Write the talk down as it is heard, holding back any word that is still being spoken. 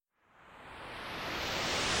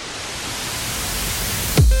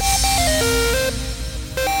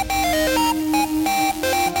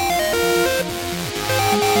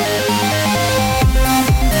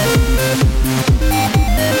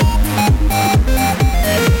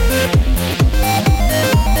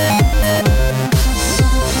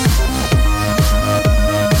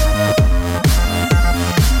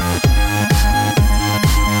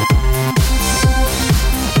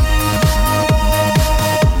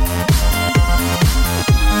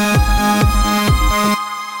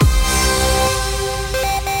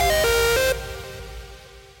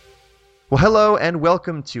Well, hello and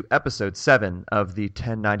welcome to episode 7 of the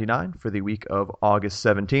 1099 for the week of August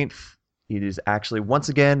 17th. It is actually once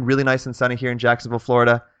again really nice and sunny here in Jacksonville,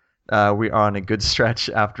 Florida. We are on a good stretch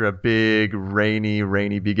after a big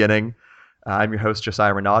rainy beginning. I'm your host,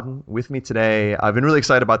 Josiah Renaudin. With me today, I've been really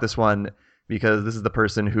excited about this one because this is the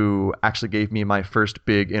person who actually gave me my first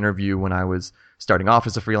big interview when I was starting off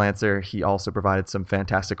as a freelancer. He also provided some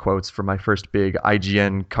fantastic quotes for my first big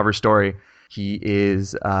IGN cover story. He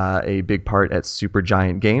is a big part at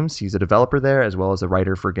Supergiant Games. He's a developer there as well as a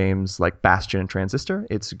writer for games like Bastion and Transistor.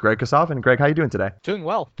 It's Greg Kasavin. Greg, how are you doing today? Doing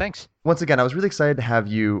well, thanks. Once again, I was really excited to have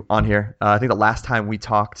you on here. I think the last time we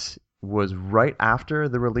talked was right after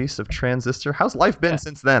the release of Transistor. How's life been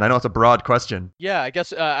since then? I know it's a broad question. Yeah, I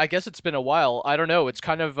guess it's been a while. I don't know. It's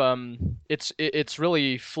kind of it's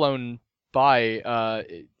really flown by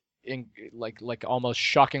in like almost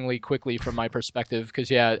shockingly quickly from my perspective because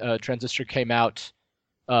Transistor came out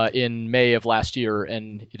in May of last year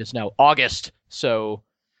and it is now August. So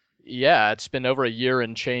yeah, it's been over a year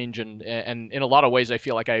and change, and in a lot of ways I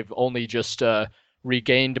feel like I've only just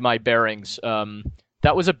regained my bearings.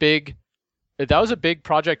 That was a big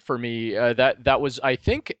project for me. That was, I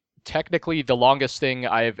think, technically the longest thing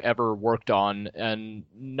I've ever worked on, and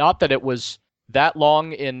not that it was that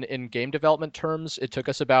long in game development terms. It took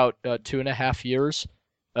us about 2.5 years,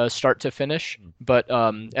 start to finish. But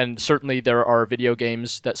and certainly there are video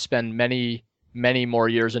games that spend many more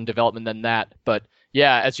years in development than that. But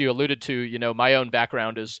yeah, as you alluded to, my own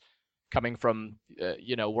background is coming from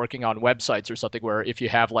working on websites or something where if you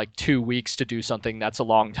have like 2 weeks to do something, that's a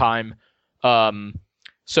long time.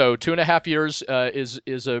 So 2.5 years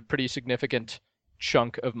is a pretty significant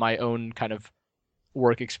chunk of my own kind of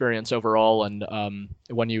work experience overall. And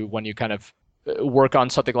when you kind of work on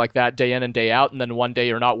something like that day in and day out, and then one day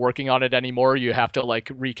you're not working on it anymore, you have to like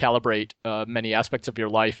recalibrate many aspects of your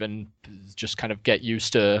life and just kind of get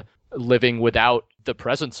used to living without the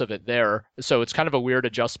presence of it there. So it's kind of a weird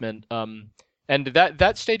adjustment. And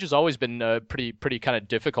that stage has always been pretty kind of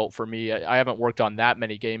difficult for me. I haven't worked on that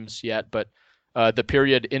many games yet, but the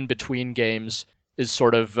period in between games is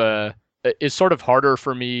sort of harder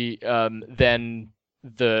for me than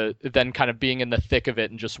kind of being in the thick of it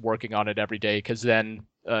and just working on it every day. Because then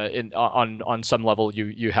on some level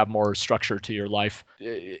you have more structure to your life.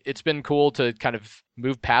 It's been cool to kind of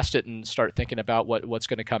move past it and start thinking about what's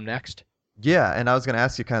going to come next. Yeah, and I was going to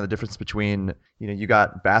ask you kind of the difference between, you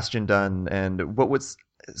got Bastion done and what was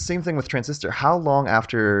same thing with Transistor. How long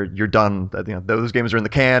after you're done, those games are in the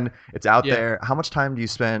can, it's out there. How much time do you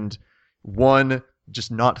spend, one, just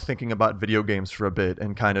not thinking about video games for a bit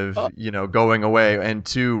and kind of, going away, and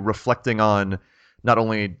two, reflecting on not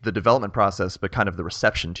only the development process, but kind of the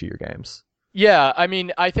reception to your games? Yeah, I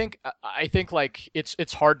mean, I think like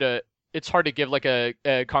it's hard to give like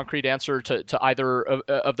a concrete answer to either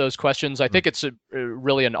of those questions. I think it's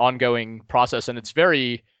really an ongoing process, and it's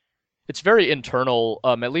very internal,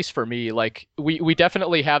 at least for me. Like we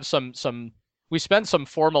definitely have we spend some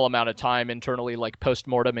formal amount of time internally, like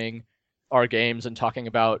post-morteming our games and talking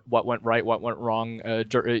about what went right, what went wrong,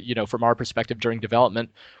 from our perspective during development.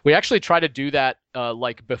 We actually try to do that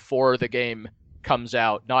like before the game comes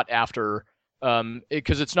out, not after.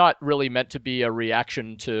 Because it's not really meant to be a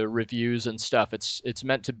reaction to reviews and stuff. It's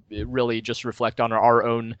meant to really just reflect on our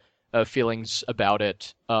own feelings about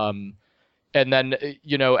it. And then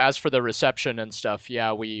as for the reception and stuff,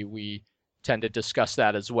 yeah, we tend to discuss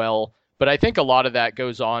that as well. But I think a lot of that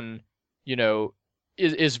goes on,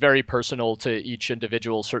 is very personal to each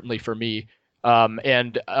individual. Certainly for me,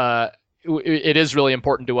 and it is really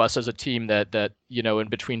important to us as a team that in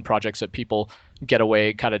between projects that people get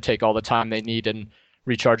away, kind of take all the time they need and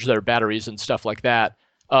recharge their batteries and stuff like that.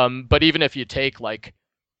 But even if you take like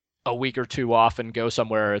a week or two off and go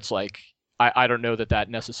somewhere, it's like I don't know that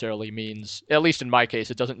necessarily means, at least in my case,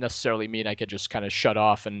 it doesn't necessarily mean I could just kind of shut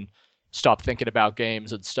off and stop thinking about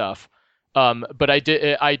games and stuff. But I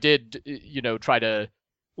did try to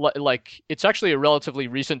like, it's actually a relatively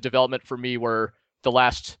recent development for me where the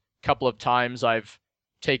last couple of times I've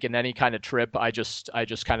taken any kind of trip, I just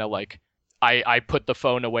kind of like I put the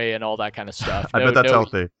phone away and all that kind of stuff. I bet that's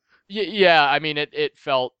healthy. Yeah, I mean it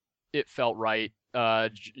felt right.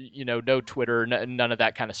 No Twitter, none of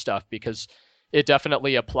that kind of stuff, because it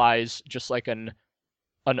definitely applies just like an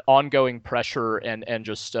ongoing pressure and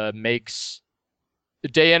just makes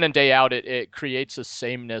day in and day out, it creates a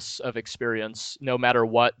sameness of experience no matter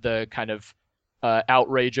what the kind of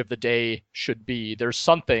outrage of the day should be. There's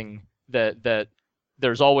something that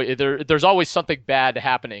there's always something bad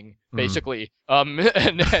happening, basically. And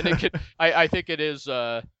it could, I think it is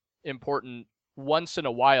important once in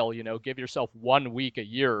a while, give yourself 1 week a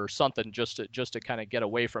year or something just to kind of get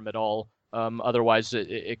away from it all. Otherwise,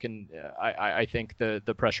 it can. I think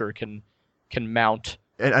the pressure can mount.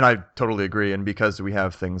 And I totally agree. And because we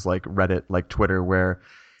have things like Reddit, like Twitter, where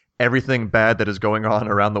everything bad that is going on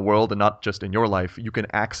around the world and not just in your life, you can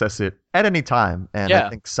access it at any time. And I Yeah,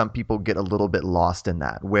 think some people get a little bit lost in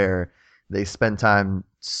that, where they spend time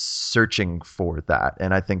searching for that.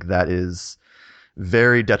 And I think that is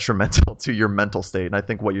very detrimental to your mental state. And I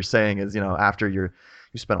think what you're saying is, after you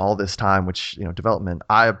spend all this time, which, development,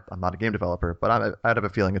 I'm not a game developer, but I'd have a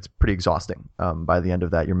feeling it's pretty exhausting. By the end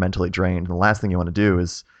of that, you're mentally drained. And the last thing you want to do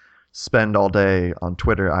is spend all day on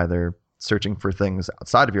Twitter, either searching for things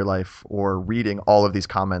outside of your life or reading all of these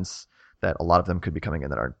comments that a lot of them could be coming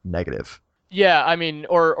in that are negative. yeah. I mean,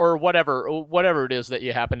 or whatever it is that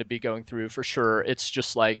you happen to be going through. For sure, it's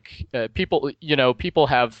just like people.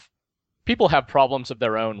 People have problems of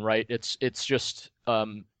their own, right? It's just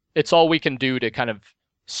it's all we can do to kind of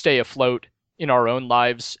stay afloat in our own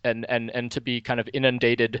lives, and to be kind of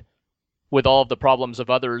inundated with all of the problems of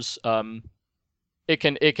others. It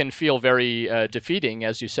can feel very defeating,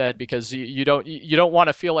 as you said, because you don't want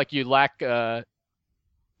to feel like you lack.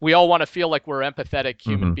 We all want to feel like we're empathetic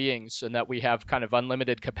human Mm-hmm. beings, and that we have kind of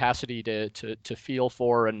unlimited capacity to feel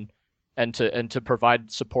for, and to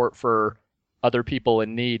provide support for other people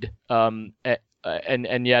in need. And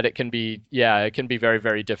yet it can be very,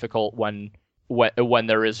 very difficult when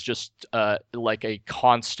there is just like a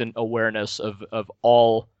constant awareness of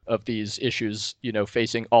all of these issues,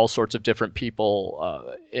 facing all sorts of different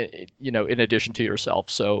people, in addition to yourself.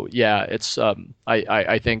 So yeah,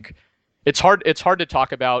 I think it's hard to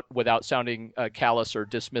talk about without sounding callous or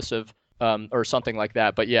dismissive, or something like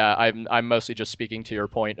that. But yeah, I'm mostly just speaking to your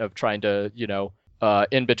point of trying to,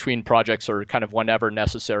 in between projects, or kind of whenever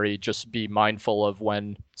necessary, just be mindful of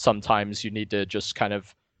when sometimes you need to just kind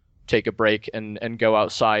of take a break and go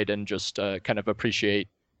outside and just kind of appreciate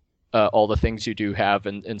all the things you do have,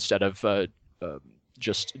 and instead of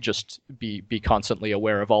just be constantly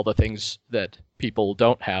aware of all the things that people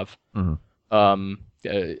don't have. Mm-hmm.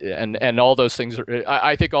 And all those things are,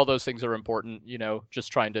 I think all those things are important,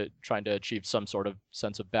 just trying to achieve some sort of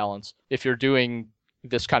sense of balance. If you're doing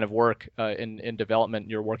this kind of work in development,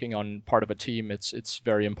 you're working on part of a team, it's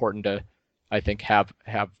very important to, I think, have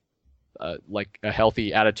like a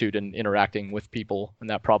healthy attitude in interacting with people. And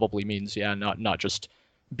that probably means, yeah, not just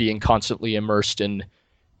being constantly immersed in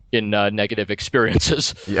negative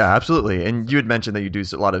experiences. Yeah, absolutely. And you had mentioned that you do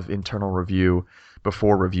a lot of internal review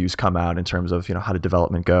before reviews come out, in terms of, how did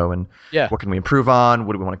development go, and Yeah. what can we improve on,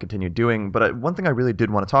 what do we want to continue doing. But one thing I really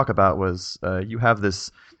did want to talk about was you have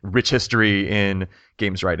this rich history in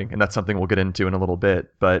games writing, and that's something we'll get into in a little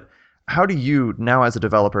bit. But how do you now, as a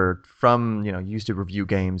developer, from used to review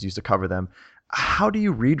games, used to cover them, how do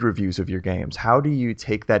you read reviews of your games? How do you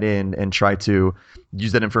take that in and try to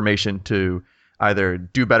use that information to either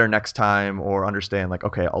do better next time, or understand, like,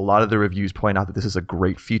 okay, a lot of the reviews point out that this is a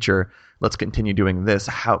great feature, let's continue doing this?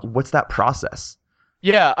 What's that process?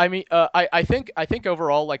 Yeah, I mean, I think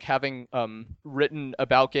overall, like, having written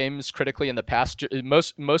about games critically in the past,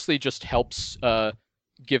 mostly just helps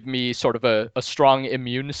give me sort of a strong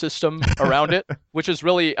immune system around it, which is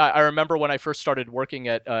really, I remember when I first started working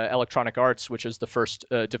at Electronic Arts, which is the first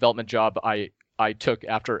development job I took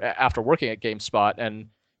after working at GameSpot, and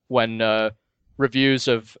when reviews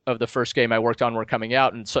of the first game I worked on were coming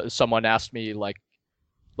out, and someone asked me, oh,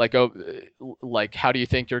 like, how do you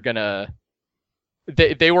think you're gonna?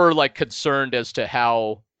 They were like concerned as to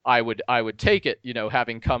how I would take it,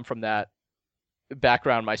 having come from that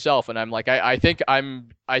background myself. And I'm like, I think I'm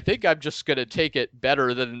just gonna take it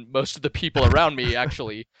better than most of the people around me,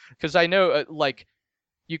 actually, because I know, like,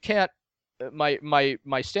 you can't.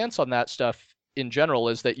 My stance on that stuff in general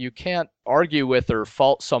is that you can't argue with or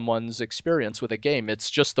fault someone's experience with a game. It's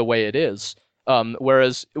just the way it is.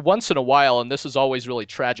 Whereas once in a while, and this is always really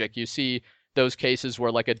tragic, you see those cases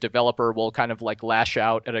where, like, a developer will kind of like lash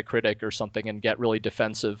out at a critic or something and get really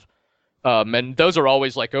defensive. And those are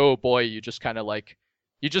always like, oh boy, you just kind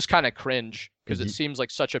of cringe, because it seems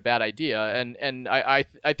like such a bad idea. And I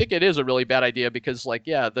think it is a really bad idea, because, like,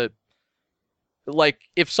 yeah, like,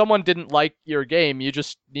 if someone didn't like your game, you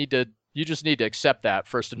just need to accept that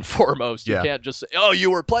first and foremost. You Yeah. can't just say, oh,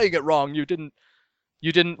 you were playing it wrong. You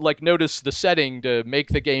didn't like notice the setting to make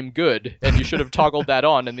the game good, and you should have toggled that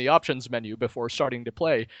on in the options menu before starting to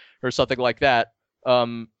play, or something like that.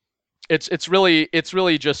 It's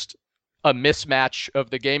really just a mismatch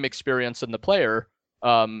of the game experience and the player.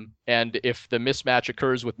 And if the mismatch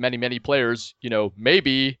occurs with many players,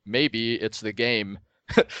 maybe it's the game.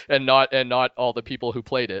 and not all the people who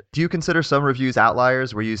played it. Do you consider some reviews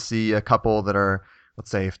outliers where you see a couple that are, let's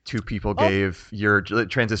say, if two people Um, gave your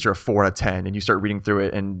Transistor a 4 out of 10, and you start reading through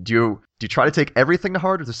it, and do you try to take everything to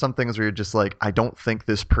heart, or there's some things where you're just like, I don't think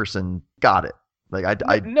this person got it. Like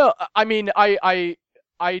I no, I mean, I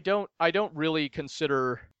don't really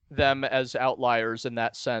consider them as outliers in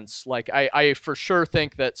that sense. Like I for sure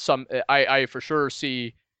think that I for sure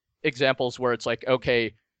see examples where it's like,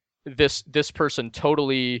 okay, this person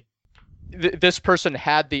totally this person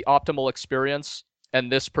had the optimal experience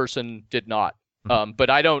and this person did not. But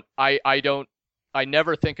I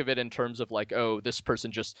never think of it in terms of like, oh, this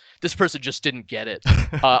person just didn't get it.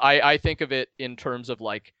 I think of it in terms of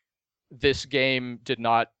like, this game did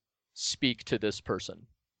not speak to this person.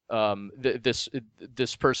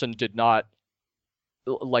 This person did not,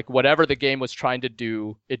 like, whatever the game was trying to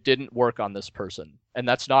do, it didn't work on this person, and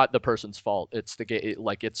that's not the person's fault. It's the game.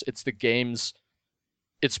 Like, it's the game's.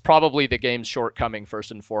 It's probably the game's shortcoming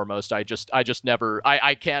first and foremost. I just never.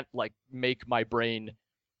 I can't like make my brain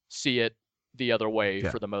see it the other way yeah.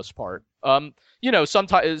 for the most part.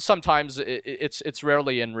 Sometimes it's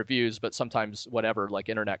rarely in reviews, but sometimes whatever, like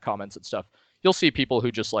internet comments and stuff, you'll see people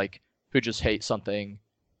who just hate something,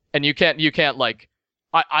 and you can't like.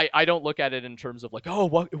 I don't look at it in terms of like, oh,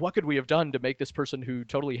 what could we have done to make this person who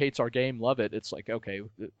totally hates our game love it? It's like, okay,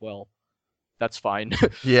 well, that's fine.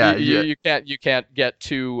 Yeah, you, yeah. you can't get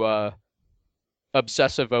too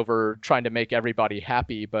obsessive over trying to make everybody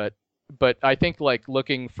happy, but I think like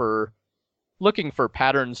looking for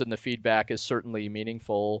patterns in the feedback is certainly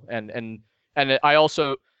meaningful, and I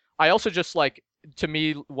also just like, to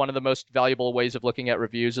me, one of the most valuable ways of looking at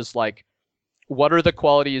reviews is like, what are the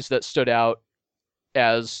qualities that stood out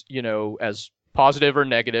as, as positive or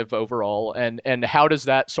negative overall, and how does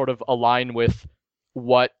that sort of align with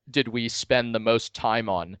what did we spend the most time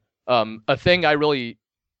on. A thing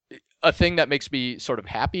that makes me sort of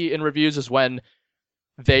happy in reviews is when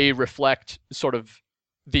they reflect sort of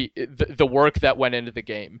the work that went into the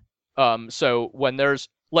game. So when there's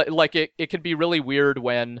like it can be really weird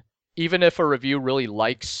when, even if a review really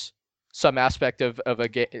likes some aspect of a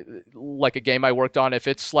game, like a game I worked on, if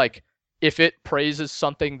it praises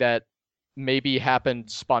something that maybe happened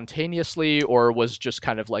spontaneously or was just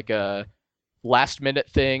kind of like a last minute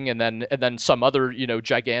thing, and then some other,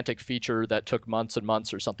 gigantic feature that took months and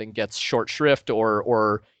months or something gets short shrift,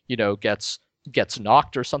 or gets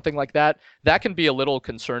knocked or something like that, that can be a little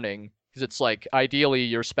concerning, because it's like, ideally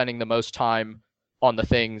you're spending the most time on the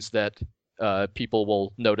things that people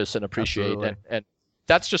will notice and appreciate. Absolutely. And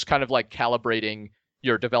that's just kind of like calibrating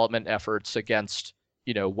your development efforts against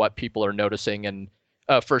what people are noticing. And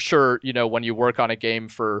for sure, when you work on a game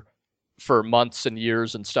for months and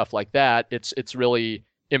years and stuff like that, it's really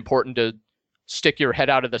important to stick your head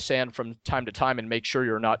out of the sand from time to time and make sure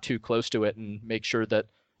you're not too close to it, and make sure that,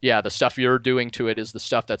 yeah, the stuff you're doing to it is the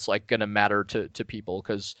stuff that's like going to matter to people.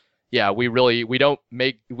 Because yeah, we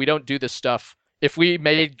don't do this stuff. If we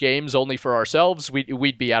made games only for ourselves,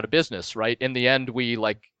 we'd be out of business, right? In the end,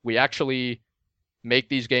 we actually make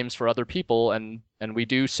these games for other people, and we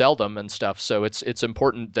do sell them and stuff. So it's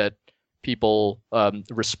important that people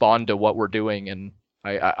respond to what we're doing. And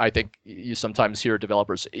I think you sometimes hear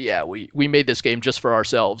developers, yeah, we made this game just for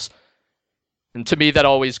ourselves. And to me, that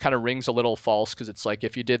always kind of rings a little false, because it's like,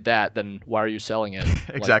 if you did that, then why are you selling it?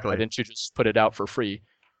 Exactly. Like, why didn't you just put it out for free?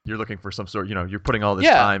 You're looking for some sort, you're putting all this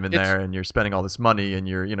Yeah, time in there, and you're spending all this money, and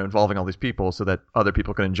you're, involving all these people so that other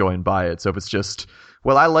people can enjoy and buy it. So if it's just,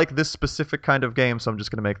 well, I like this specific kind of game, so I'm just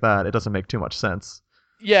going to make that, it doesn't make too much sense.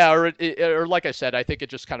 yeah, or like I said, I think it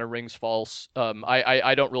just kind of rings false.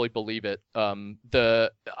 I don't really believe it.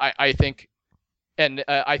 I think, and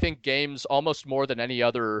I think games, almost more than any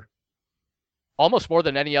other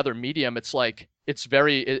medium, it's like, it's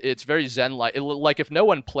very zen like. Like, if no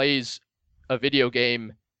one plays a video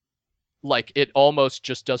game, like, it almost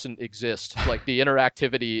just doesn't exist. Like, the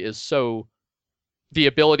interactivity is so, the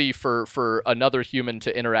ability for another human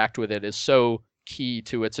to interact with it is so key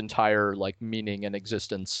to its entire like meaning and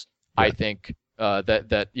existence. Yeah. I think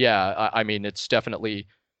that yeah, I mean, it's definitely,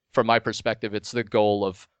 from my perspective, it's the goal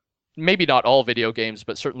of maybe not all video games,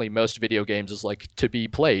 but certainly most video games, is like to be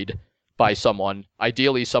played by someone,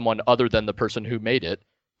 ideally someone other than the person who made it.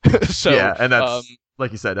 So Yeah, and that's,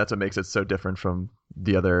 like you said, that's what makes it so different from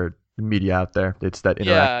the other media out there. It's that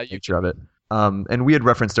yeah, interactive nature of it. And we had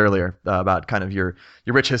referenced earlier about kind of your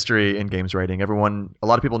rich history in games writing. A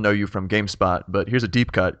lot of people know you from GameSpot, but here's a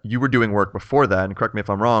deep cut. You were doing work before that, and correct me if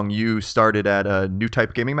I'm wrong, you started at a New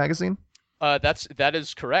Type gaming magazine? That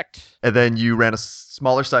is correct. And then you ran a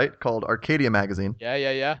smaller site called Arcadia Magazine. Yeah,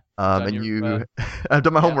 yeah, yeah. You've done And your you, I've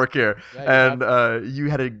done my yeah, homework here. yeah, you have. And you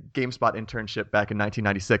had a GameSpot internship back in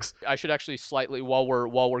 1996. I should actually slightly while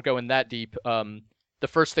we're going that deep. The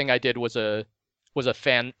first thing I did was a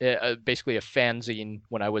basically a fanzine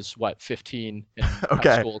when I was 15 in high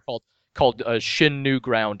Okay. school called Shin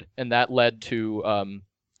Newground, and that led to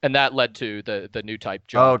the new type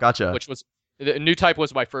Oh, job, gotcha. which was the new type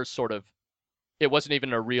was my first sort of. It wasn't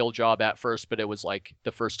even a real job at first, but it was like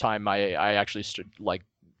the first time I actually like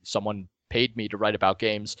someone paid me to write about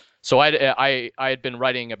games. So I had been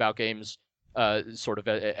writing about games sort of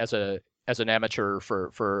as an amateur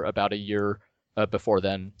for about a year before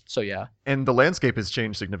then. So yeah. And the landscape has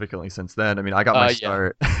changed significantly since then. I mean, I got my Yeah.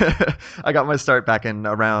 start. I got my start back in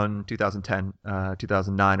around 2010,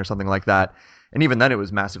 2009, or something like that. And even then, it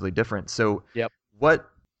was massively different. So, Yep. what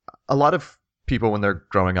a lot of people when they're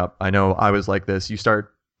growing up, I know I was like this. You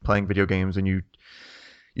start playing video games, and you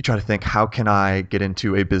try to think, how can I get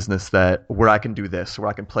into a business that where I can do this, where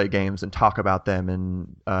I can play games and talk about them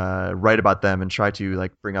and write about them and try to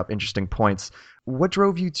like bring up interesting points. What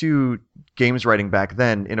drove you to games writing back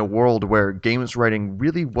then in a world where games writing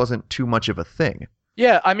really wasn't too much of a thing?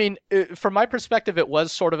 Yeah, I mean, from my perspective, it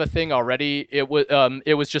was sort of a thing already. It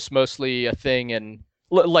was just mostly a thing, and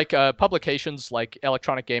like publications like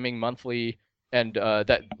Electronic Gaming Monthly, and that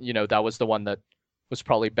that was the one that was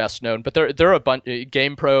probably best known. But there are a bunch,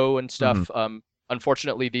 Game Pro and Hmm. stuff.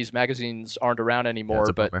 Unfortunately, these magazines aren't around Yeah, it's anymore.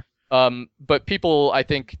 a bummer. But people, I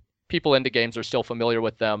think people into games are still familiar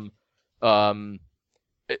with them. Um,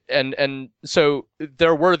 and so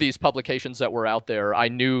there were these publications that were out there. I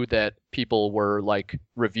knew that people were like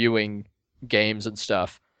reviewing games and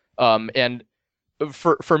stuff. And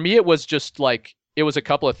for me, it was just like it was a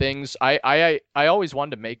couple of things. I always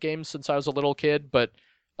wanted to make games since I was a little kid, but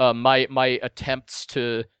my attempts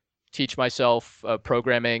to teach myself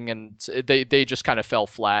programming and they just kind of fell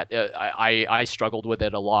flat. I struggled with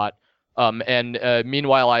it a lot. And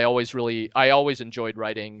meanwhile, I always enjoyed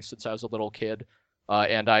writing since I was a little kid.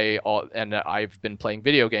 And I've been playing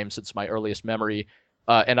video games since my earliest memory.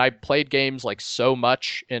 And I played games like so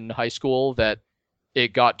much in high school that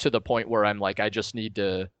it got to the point where I'm like, I just need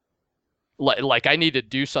to like I need to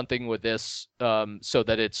do something with this so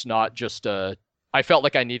that it's not just a. I felt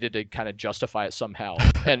like I needed to kind of justify it somehow,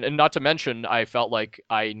 and not to mention I felt like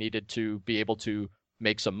I needed to be able to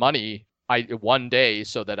make some money one day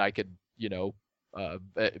so that I could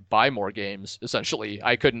buy more games. Essentially,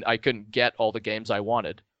 I couldn't get all the games I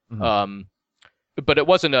wanted. Hmm. Um, but it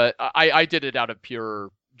wasn't a. I did it out of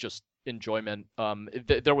pure just enjoyment.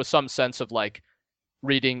 There was some sense of like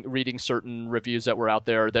reading certain reviews that were out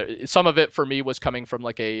there. Some of it for me was coming from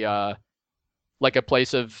like a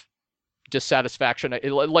place of dissatisfaction,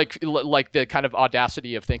 like the kind of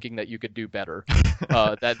audacity of thinking that you could do better.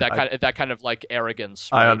 I That kind of like arrogance,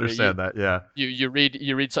 I right? understand that. Yeah. You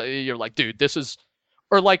read something, you're like, dude, this is.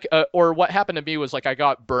 Or what happened to me was like I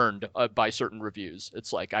got burned by certain reviews.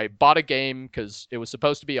 It's like I bought a game because it was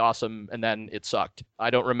supposed to be awesome, and then it sucked. I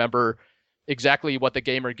don't remember exactly what the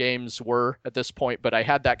gamer games were at this point, but I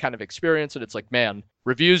had that kind of experience, and it's like, man,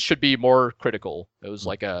 reviews should be more critical. It was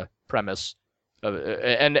like a premise,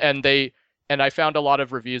 and I found a lot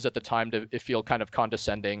of reviews at the time to feel kind of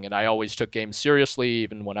condescending, and I always took games seriously,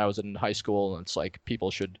 even when I was in high school. And it's like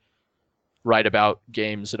people should write about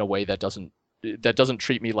games in a way that doesn't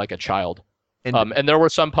treat me like a child. And And there were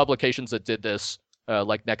some publications that did this,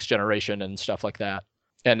 like Next Generation and stuff like that.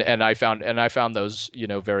 And I found those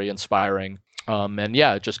very inspiring. And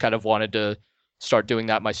yeah, just kind of wanted to start doing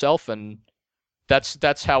that myself, and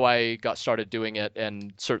that's how I got started doing it.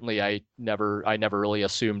 And certainly I never really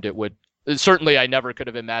assumed it would. Certainly I never could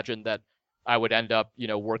have imagined that I would end up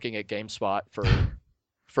working at GameSpot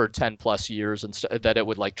for 10 plus years and that it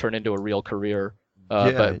would like turn into a real career.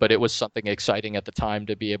 yeah, But it was something exciting at the time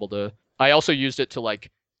to be able to. I also used it to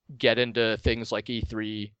like get into things like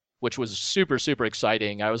E3, which was super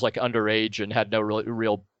exciting. I was like underage and had no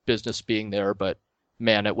real business being there, but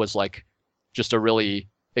man, it was like just a really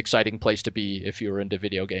exciting place to be if you were into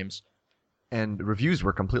video games. and reviews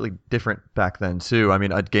were completely different back then too. I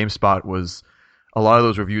mean, at GameSpot was a lot of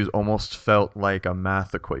those reviews almost felt like a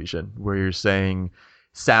math equation where you're saying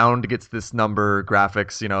sound gets this number,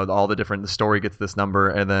 graphics, all the story gets this number,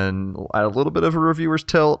 and then a little bit of a reviewer's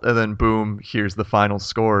tilt, and then boom, here's the final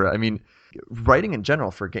score. I mean, writing in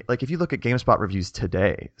general like if you look at GameSpot reviews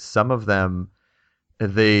today, some of them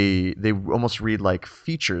they almost read like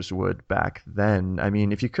features would back then. I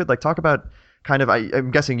mean, if you could like talk about kind of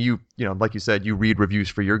I'm guessing like you said, you read reviews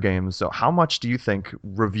for your games. So how much do you think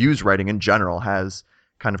reviews writing in general has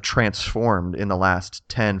kind of transformed in the last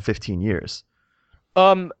 10, 15 years?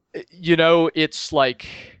 Um, it's like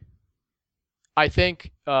I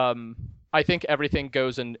think I think everything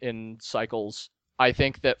goes in cycles. I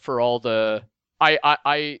think that for all the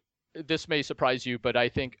I this may surprise you, but I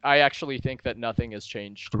actually think that nothing has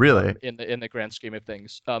changed Really? in the grand scheme of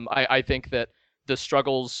things. I think that the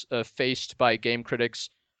struggles faced by game critics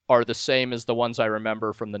are the same as the ones I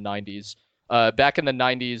remember from the 90s. Back in the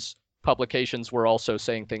 90s, publications were also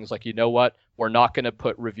saying things like, you know what, we're not going to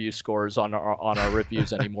put review scores on our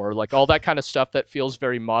reviews anymore. Like all that kind of stuff that feels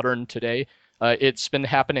very modern today. It's been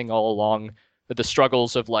happening all along. The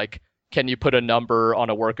struggles of like, can you put a number on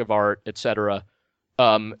a work of art, etc.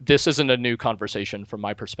 This isn't a new conversation from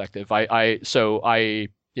my perspective. I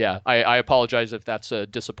apologize if that's a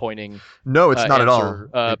disappointing No, it's not at all.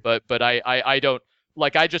 answer. But I don't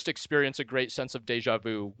like. I just experience a great sense of deja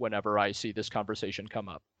vu whenever I see this conversation come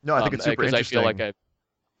up. No, I think it's super Because I feel like interesting.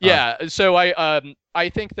 yeah. So I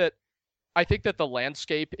think that the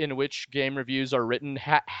landscape in which game reviews are written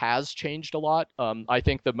has changed a lot. I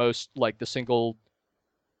think the most like the single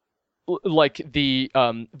like the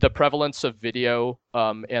prevalence of video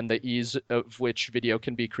and the ease of which video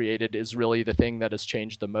can be created is really the thing that has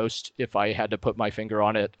changed the most. If I had to put my finger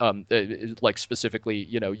on it, like specifically,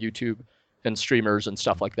 YouTube and streamers and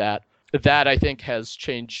stuff like that. That I think has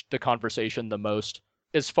changed the conversation the most.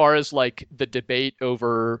 As far as like the debate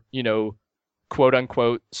over, quote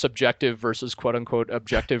unquote subjective versus quote unquote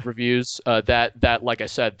objective reviews, that like I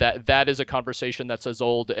said, that is a conversation that's as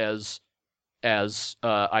old as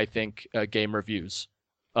I think game reviews,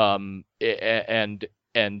 and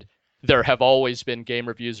there have always been game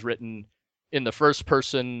reviews written in the first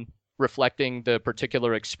person reflecting the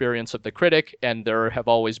particular experience of the critic, and there have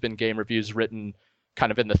always been game reviews written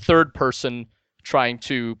kind of in the third person, trying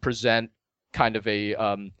to present kind of a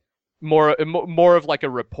more of like a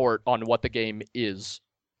report on what the game is,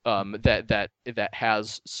 that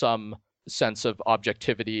has some sense of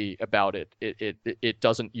objectivity about it. It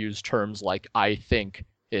doesn't use terms like I think.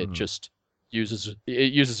 It just uses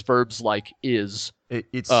verbs like is.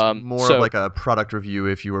 It's more of So like a product review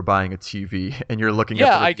if you were buying a TV and you're looking at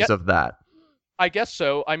yeah, the reviews of that. I guess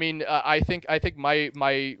so. I mean, I think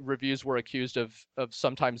my reviews were accused of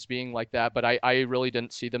sometimes being like that, but I really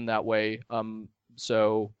didn't see them that way.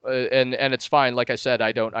 So and it's fine. Like I said,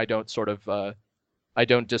 I don't sort of I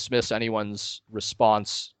don't dismiss anyone's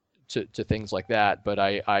response to things like that. But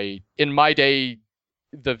I in my day,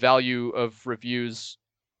 the value of reviews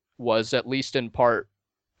was at least in part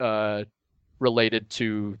related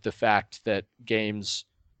to the fact that games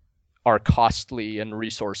are costly in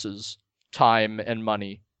resources, time and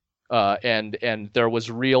money, and there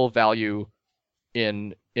was real value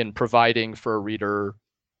in providing for a reader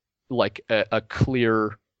like a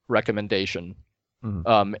clear recommendation.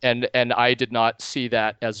 Mhm. And I did not see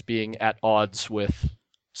that as being at odds with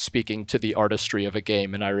speaking to the artistry of a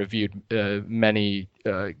game. And I reviewed many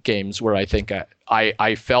games where I think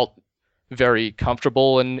I felt very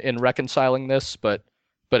comfortable in reconciling this, but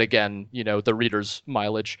again, the reader's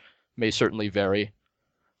mileage may certainly vary.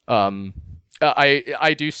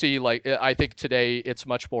 I do see, like, I think today it's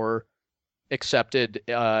much more accepted,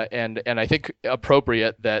 and I think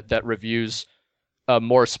appropriate that reviews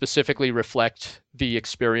more specifically reflect the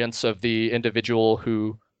experience of the individual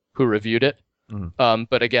who reviewed it.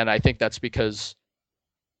 But again, I think that's because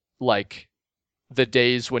like the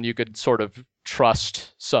days when you could sort of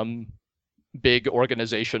trust some big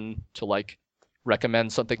organization to like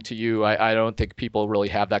recommend something to you, I don't think people really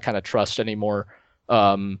have that kind of trust anymore.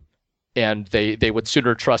 And they would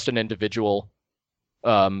sooner trust an individual.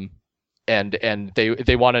 And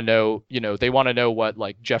they want to know, they want to know what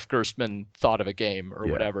like Jeff Gerstmann thought of a game or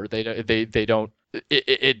whatever. They don't.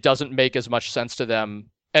 It doesn't make as much sense to them.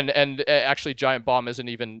 And actually, Giant Bomb is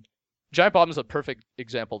a perfect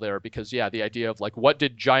example there, because yeah, the idea of like what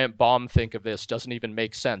did Giant Bomb think of this doesn't even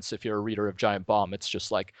make sense if you're a reader of Giant Bomb. It's just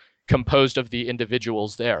like composed of the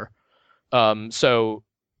individuals there. So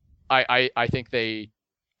I think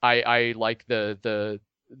I like the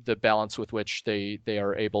balance with which they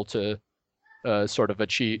are able to sort of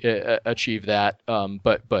achieve that.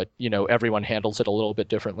 But everyone handles it a little bit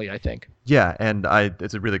differently, I think. Yeah, and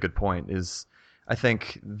it's a really good point. I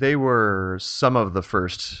think they were some of the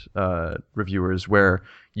first reviewers where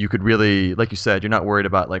you could really, like you said, you're not worried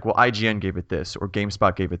about like, well, IGN gave it this or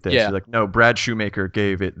GameSpot gave it this. Yeah. You're like, no, Brad Shoemaker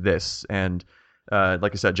gave it this, and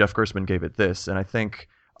like I said, Jeff Gerstmann gave it this. And I think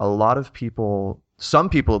a lot of people, some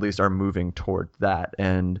people at least, are moving toward that.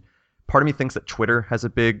 And part of me thinks that Twitter has a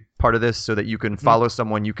big part of this, so that you can follow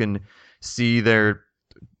someone, you can see their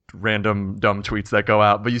random dumb tweets that go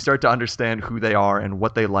out, but you start to understand who they are and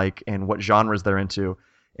what they like and what genres they're into.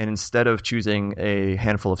 And instead of choosing a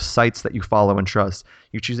handful of sites that you follow and trust,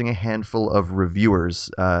 you're choosing a handful of reviewers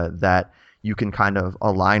that you can kind of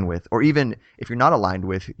align with. Or even if you're not aligned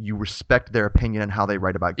with, you respect their opinion and how they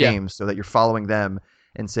write about Yeah. games so that you're following them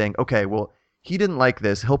and saying, okay, well, he didn't like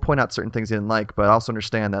this. He'll point out certain things he didn't like, but I also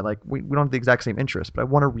understand that like we don't have the exact same interest, but I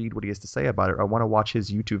want to read what he has to say about it. Or I want to watch his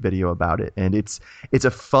YouTube video about it. And it's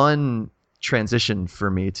a fun transition for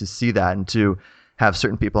me to see that and to have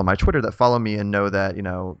certain people on my Twitter that follow me and know that,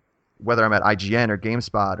 whether I'm at IGN or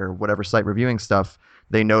GameSpot or whatever site reviewing stuff,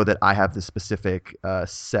 they know that I have this specific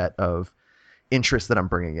set of interests that I'm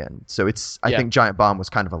bringing in. So I Yeah. think Giant Bomb was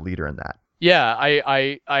kind of a leader in that. Yeah,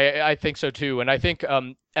 I think so too. And I think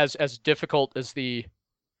as difficult as the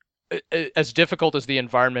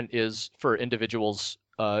environment is for individuals,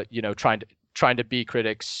 trying to be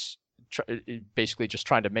critics, basically just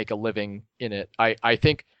trying to make a living in it. I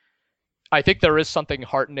think there is something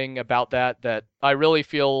heartening about that I really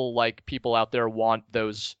feel like people out there want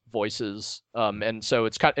those voices. And so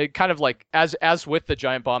it's kind of like as with the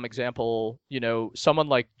Giant Bomb example, someone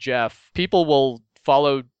like Jeff, people will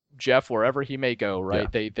follow Jeff wherever he may go, right?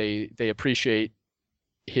 Yeah. They appreciate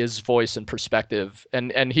his voice and perspective,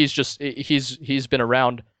 and he's been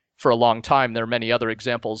around for a long time. There are many other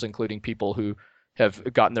examples, including people who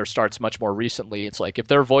have gotten their starts much more recently. It's like if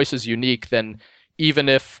their voice is unique, then even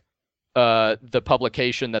if the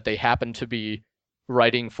publication that they happen to be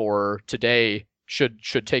writing for today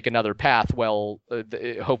should take another path, well,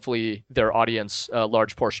 hopefully their audience, a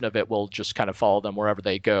large portion of it, will just kind of follow them wherever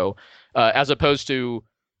they go, as opposed to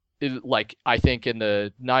like I think in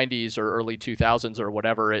the 90s or early 2000s or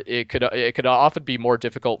whatever, it could often be more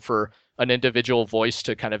difficult for an individual voice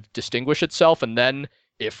to kind of distinguish itself, and then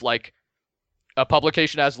if like a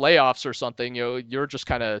publication has layoffs or something, you're just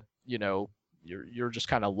kind of you're just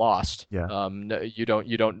kind of lost. Yeah. You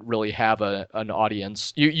don't really have an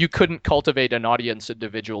audience. You couldn't cultivate an audience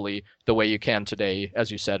individually the way you can today,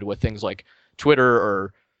 as you said, with things like Twitter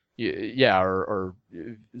or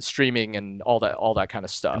streaming and all that kind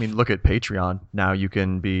of stuff. I mean, look at Patreon. Now you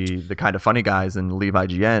can be the kind of funny guys and leave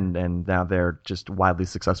IGN, and now they're just wildly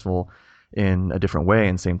successful in a different way.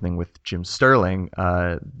 And same thing with Jim Sterling.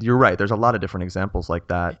 You're right. There's a lot of different examples like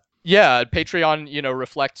that. Yeah, Patreon,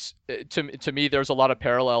 reflects to me. There's a lot of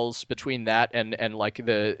parallels between that and like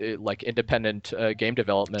the like independent game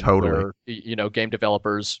development, Totally. where game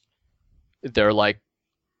developers, they're like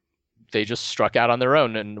they just struck out on their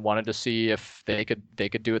own and wanted to see if they could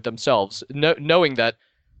do it themselves, knowing that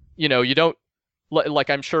you don't like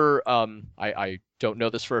I'm sure I don't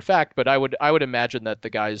know this for a fact, but I would imagine that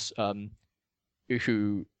the guys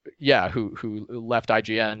who left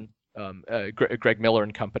IGN, Greg Miller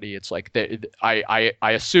and company, it's like I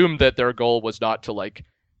assume that their goal was not to like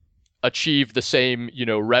achieve the same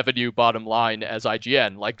revenue bottom line as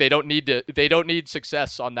IGN. Like they don't need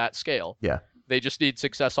success on that scale. Yeah. They just need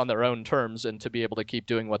success on their own terms and to be able to keep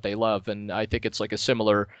doing what they love. And I think it's like a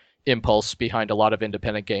similar impulse behind a lot of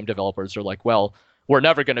independent game developers. They're like, well, we're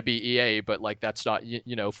never going to be EA, but like that's not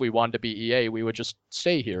if we wanted to be EA, we would just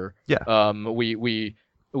stay here. Yeah.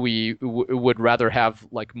 We would rather have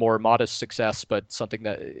like more modest success, but something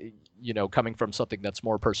that coming from something that's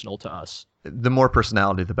more personal to us. The more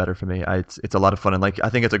personality, the better for me. It's a lot of fun, and like I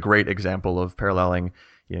think it's a great example of paralleling.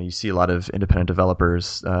 You see a lot of independent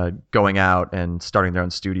developers going out and starting their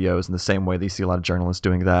own studios in the same way that you see a lot of journalists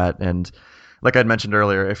doing that. And like I'd mentioned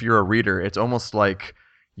earlier, if you're a reader, it's almost like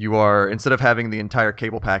you are, instead of having the entire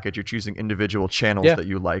cable package, you're choosing individual channels that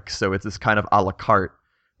you like. So it's this kind of a la carte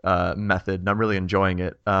method, and I'm really enjoying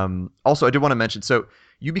it. Also, I did want to mention, so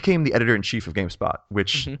you became the editor-in-chief of GameSpot,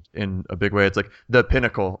 which in a big way, it's like the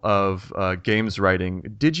pinnacle of games writing.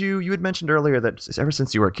 You had mentioned earlier that ever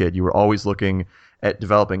since you were a kid, you were always looking at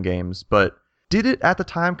developing games, but did it at the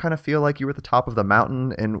time kind of feel like you were at the top of the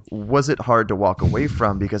mountain, and was it hard to walk away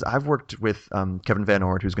from? Because I've worked with Kevin Van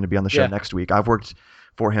Ord, who's going to be on the show next week. I've worked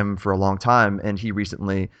for him for a long time, and he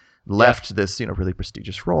recently left this really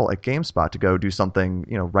prestigious role at GameSpot to go do something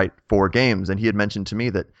right for games. And he had mentioned to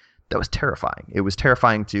me that was terrifying. It was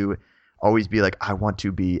terrifying to always be like, I want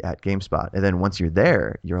to be at GameSpot, and then once you're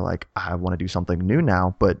there, you're like, I want to do something new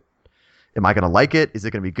now, but am I going to like it? Is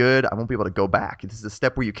it going to be good? I won't be able to go back. This is a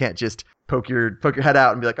step where you can't just poke your head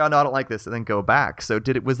out and be like, oh no, I don't like this, and then go back. So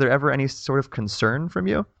was there ever any sort of concern from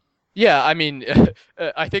you? Yeah, I mean,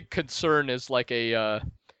 I think concern is like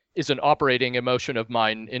is an operating emotion of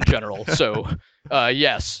mine in general. So,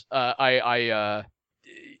 yes, I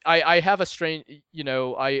have a strange,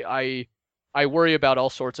 I worry about all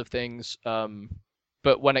sorts of things.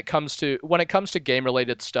 but when it comes to game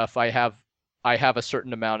related stuff, I have a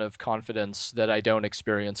certain amount of confidence that I don't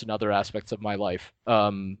experience in other aspects of my life.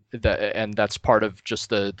 And that's part of just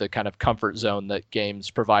the kind of comfort zone that games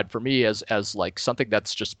provide for me as like something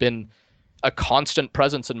that's just been a constant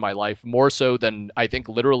presence in my life, more so than I think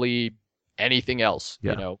literally anything else.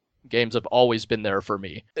 Yeah. Games have always been there for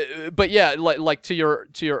me. But yeah, like to your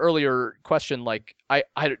earlier question, like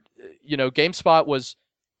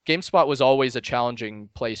GameSpot was always a challenging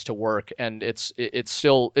place to work, and it's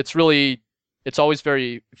always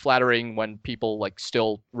very flattering when people like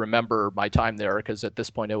still remember my time there, because at this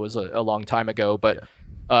point it was a long time ago. But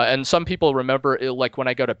Yeah. and some people remember it, like when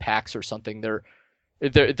I go to PAX or something,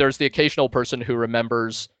 there's the occasional person who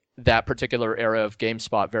remembers that particular era of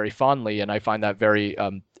GameSpot very fondly, and I find that very,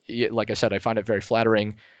 like I said, I find it very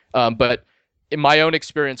flattering. But in my own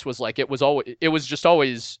experience was like it was always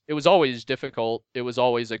difficult. It was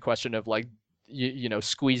always a question of like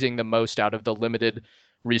squeezing the most out of the limited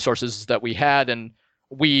resources that we had, and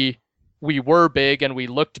we we were big and we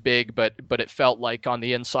looked big, but it felt like on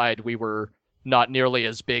the inside we were not nearly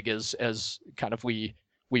as big as kind of we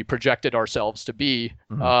projected ourselves to be,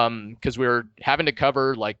 Hmm. because we were having to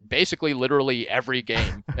cover like basically literally every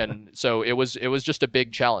game, and so it was just a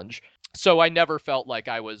big challenge. So I never felt like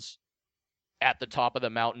I was at the top of the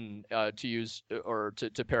mountain, to use or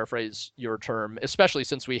to paraphrase your term, especially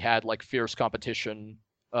since we had like fierce competition,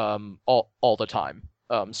 all the time.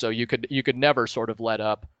 So you could never sort of let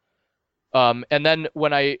up. And then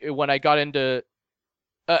when I got into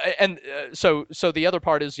and so the other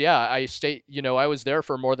part is, yeah, I was there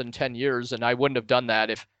for more than 10 years, and I wouldn't have done that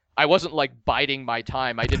if I wasn't like biding my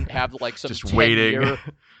time. I didn't have like some Just 10 waiting. year,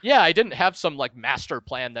 yeah, I didn't have some like master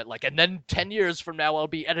plan that like, and then 10 years from now I'll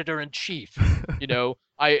be editor in chief.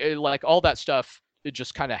 Like all that stuff, it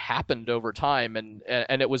just kind of happened over time, and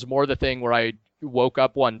it was more the thing where I woke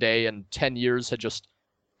up one day and 10 years had just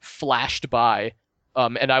flashed by,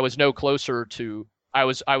 and I was no closer to. I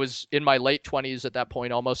was in my late 20s at that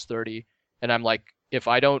point, almost 30, and I'm like, if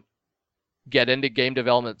I don't get into game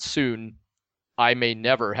development soon, I may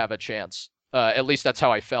never have a chance. At least that's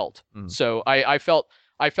how I felt. Mm. So I felt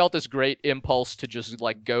this great impulse to just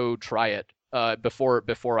like go try it,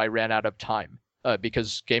 before I ran out of time,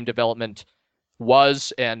 because game development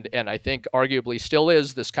was, and I think arguably still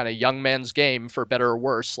is, this kind of young man's game, for better or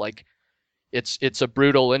worse. Like it's a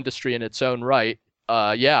brutal industry in its own right.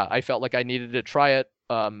 Yeah, I felt like I needed to try it,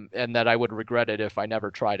 and that I would regret it if I never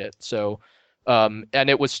tried it. So, and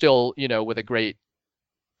it was still, with a great,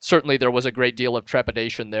 certainly there was a great deal of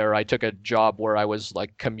trepidation there. I took a job where I was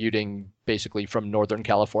like commuting basically from Northern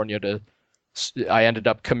California I ended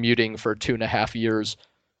up commuting for 2.5 years,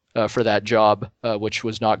 for that job, which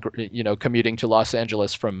was not, commuting to Los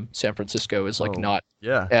Angeles from San Francisco is like Oh, not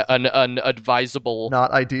yeah. an advisable.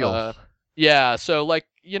 Not ideal. uh, yeah, so like,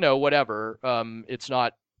 whatever. It's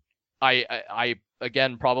not. I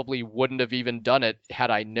again probably wouldn't have even done it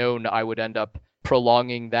had I known I would end up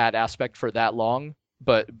prolonging that aspect for that long.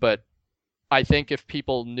 But I think if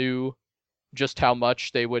people knew just how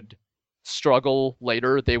much they would struggle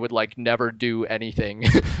later, they would like never do anything.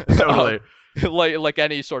 um, Totally. like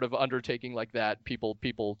any sort of undertaking like that,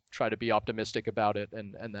 people try to be optimistic about it,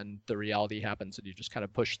 and then the reality happens, and you just kind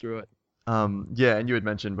of push through it. Yeah, and you had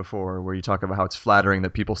mentioned before where you talk about how it's flattering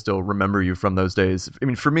that people still remember you from those days. I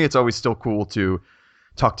mean, for me, it's always still cool to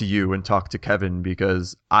talk to you and talk to Kevin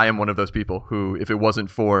because I am one of those people who, if it wasn't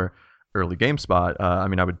for early GameSpot, I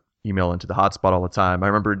mean, I would email into the hotspot all the time. I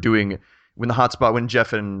remember doing when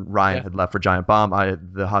Jeff and Ryan Yeah, had left for Giant Bomb,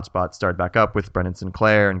 the hotspot started back up with Brendan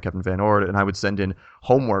Sinclair and Kevin Van Ord, and I would send in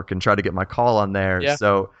homework and try to get my call on there. yeah,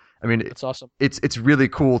 So, I mean, that's awesome. it's really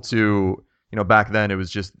cool to, back then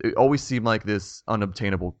it always seemed like this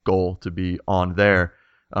unobtainable goal to be on there.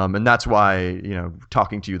 And that's why,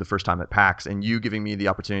 talking to you the first time at PAX and you giving me the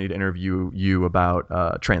opportunity to interview you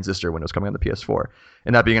about Transistor when it was coming on the PS4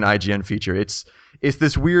 and that being an IGN feature, it's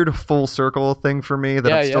this weird full circle thing for me that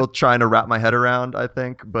Yeah, I'm yeah. still trying to wrap my head around, I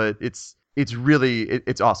think, but it's really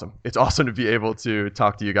it's awesome. It's awesome to be able to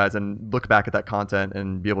talk to you guys and look back at that content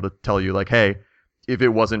and be able to tell you like, hey, if it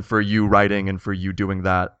wasn't for you writing and for you doing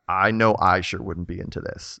that, I know I sure wouldn't be into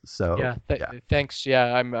this. So Yeah, yeah. thanks.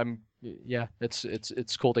 Yeah, yeah,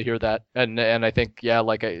 it's cool to hear that. And I think, yeah,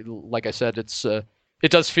 like I said,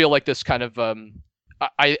 it does feel like this kind of,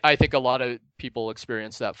 I think a lot of people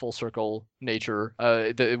experience that full circle nature.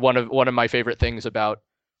 One of my favorite things about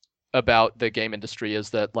the game industry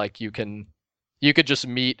is that like you could just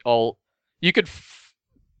you could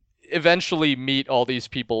eventually meet all these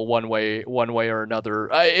people one way or another,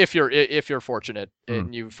 if you're fortunate Mm.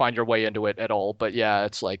 and you find your way into it at all. But yeah,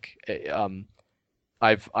 it's like,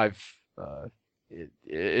 I've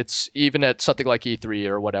it's even at something like E3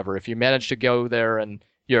 or whatever. If you manage to go there and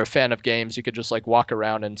you're a fan of games, you could just like walk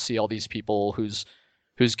around and see all these people whose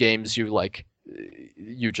games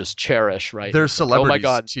you just cherish, right? And They're it's like, oh my celebrities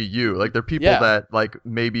God, to you. Like they're people yeah, that like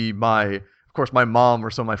maybe of course my mom or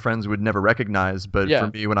some of my friends would never recognize, but for yeah,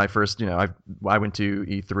 me when I first, I went to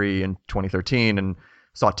E3 in 2013 and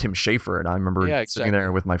saw Tim Schafer, and I remember yeah, sitting there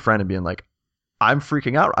exactly, with my friend and being like, I'm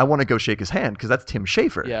freaking out. I want to go shake his hand because that's Tim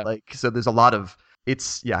Schafer. yeah, Like, so there's a lot of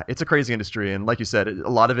it's a crazy industry, and like you said, a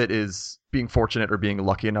lot of it is being fortunate or being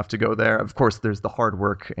lucky enough to go there. Of course, there's the hard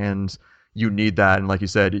work, and you need that. And like you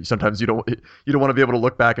said, sometimes you don't want to be able to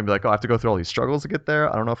look back and be like, oh, I have to go through all these struggles to get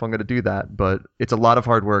there. I don't know if I'm going to do that, but it's a lot of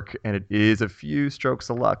hard work, and it is a few strokes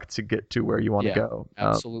of luck to get to where you want to yeah, go.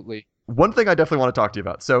 absolutely, One thing I definitely want to talk to you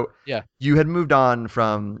about. So yeah, you had moved on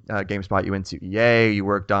from GameSpot. You went to EA. You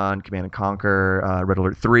worked on Command and Conquer, Red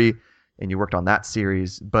Alert 3, and you worked on that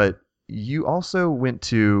series. But you also went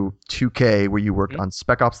to 2K, where you worked hmm, on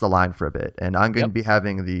Spec Ops: The Line for a bit. And I'm going to yep. be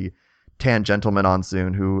having the Tan Gentlemen on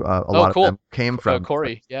soon, who a Oh, lot of them cool, came from.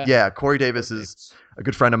 Corey, yeah, Yeah, Corey Corey Davis is Davis, a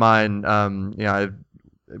good friend of mine.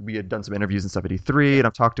 We had done some interviews and stuff at E3, yeah, and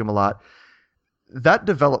I've talked to him a lot. That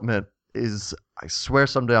development is, I swear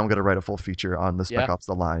someday I'm going to write a full feature on the Spec yeah, Ops: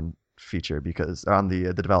 The Line feature, because on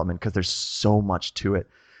the development, because there's so much to it.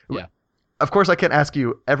 yeah. Of course, I can't ask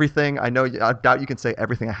you everything. I doubt you can say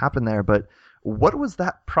everything that happened there, but what was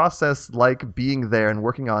that process like being there and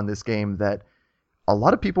working on this game that a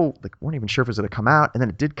lot of people like weren't even sure if it was going to come out, and then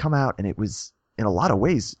it did come out, and it was in a lot of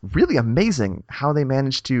ways really amazing how they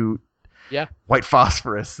managed to Yeah. white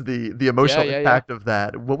phosphorus, the Yeah, emotional yeah, yeah. impact of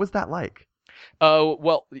that. What was that like?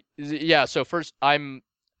 Well, yeah. So first, I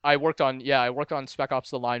worked on Spec Ops: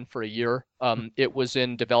 The Line for a year. It was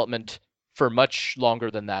in development for much longer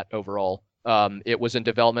than that overall. It was in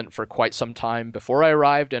development for quite some time before I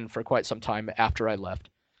arrived and for quite some time after I left.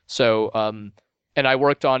 So, and I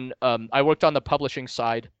worked on the publishing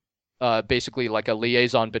side, basically like a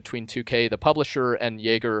liaison between 2K, the publisher, and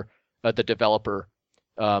Jaeger, the developer.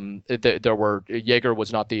 There were Jaeger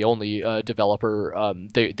was not the only developer.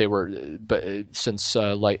 They were, but since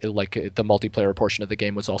the multiplayer portion of the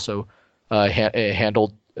game was also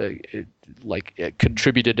handled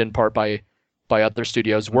contributed in part by other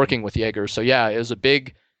studios Mhm. working with Jaeger. So yeah, it was a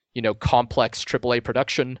big, complex AAA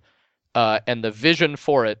production, and the vision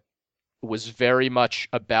for it was very much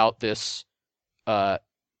uh,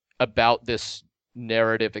 about this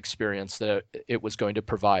narrative experience that it was going to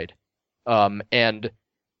provide. And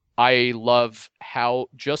I love how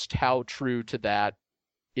true to that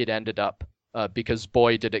it ended up, because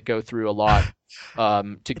boy, did it go through a lot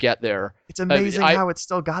to get there. It's amazing I how it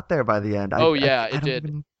still got there by the end. Oh yeah, I it don't did.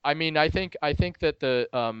 even. I mean, I think that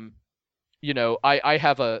I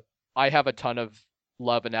have a ton of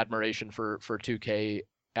love and admiration for 2K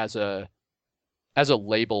as a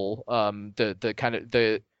label. The kind of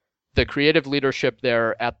the creative leadership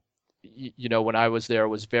there when I was there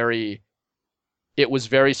was very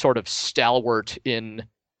sort of stalwart in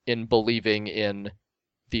believing in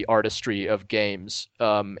the artistry of games,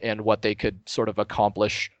 and what they could sort of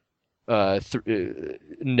accomplish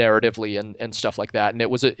narratively and stuff like that. And it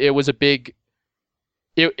was a big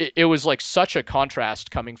it was like such a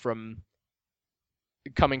contrast coming from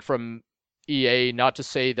EA. Not to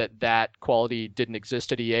say that that quality didn't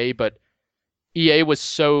exist at EA, but EA was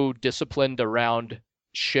so disciplined around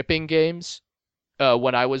shipping games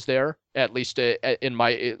when I was there, at least in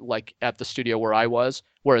my like at the studio where I was.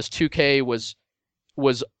 Whereas 2K was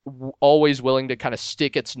always willing to kind of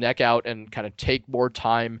stick its neck out and kind of take more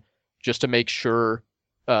time just to make sure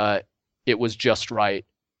uh, it was just right,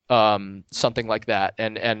 something like that.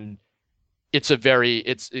 And it's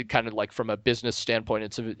kind of like from a business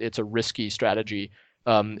standpoint, it's a risky strategy.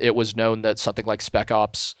 It was known that something like Spec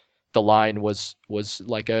Ops: The Line was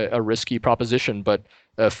like a risky proposition, but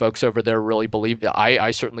folks over there really believed.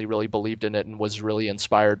 I certainly really believed in it and was really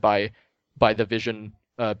inspired by the vision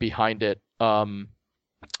behind it.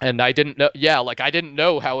 And I didn't know, yeah, like I didn't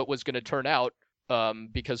know how it was going to turn out,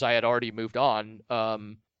 because I had already moved on,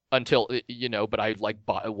 until but I like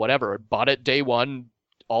bought it day one,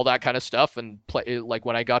 all that kind of stuff, and play like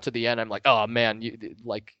when I got to the end, I'm like, oh man,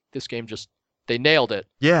 like this game just they nailed it.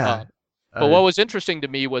 Yeah. Um, but Uh, what was interesting to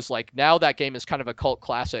me was like now that game is kind of a cult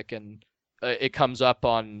classic, and it comes up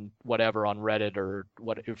on whatever on Reddit or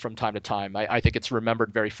what from time to time. I think it's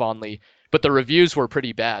remembered very fondly, but the reviews were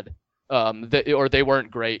pretty bad, or they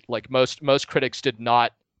weren't great. Like most critics did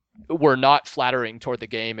not were not flattering toward the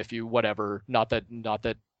game. If you whatever, not that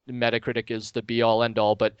Metacritic is the be all end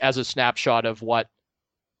all, but as a snapshot of what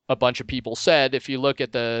a bunch of people said, if you look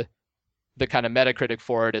at the the kind of Metacritic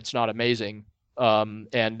for it, it's not amazing.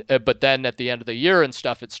 And but then at the end of the year and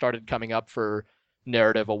stuff, it started coming up for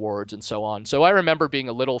narrative awards and so on. So I remember being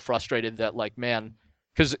a little frustrated that like, man,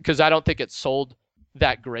 because I don't think it sold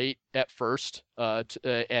that great at first,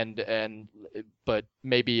 and but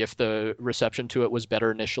maybe if the reception to it was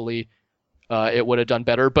better initially, it would have done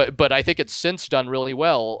better. But I think it's since done really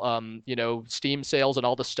well. Steam sales and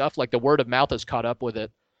all the stuff, like the word of mouth has caught up with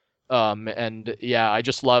it. And yeah, I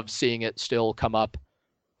just love seeing it still come up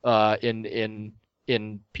in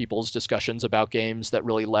people's discussions about games that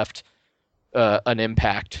really left an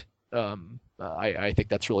impact. I think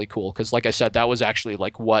that's really cool because, like I said, that was actually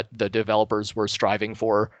like what the developers were striving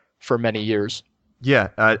for many years. Yeah,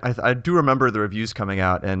 I do remember the reviews coming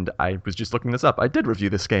out, and I was just looking this up. I did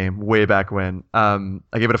review this game way back when. I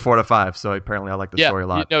gave it a 4 out of 5, so apparently I like the story a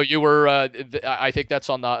lot. You were. I think that's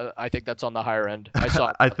on the higher end. I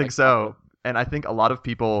saw. I think so, and I think a lot of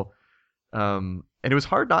people, and it was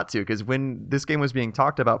hard not to, because when this game was being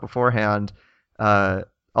talked about beforehand,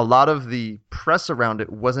 a lot of the press around it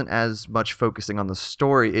wasn't as much focusing on the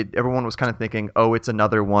story. Everyone was kind of thinking, oh, it's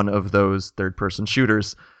another one of those third-person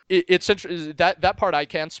shooters. It's interesting that part I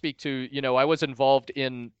can speak to. I was involved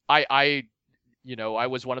in. I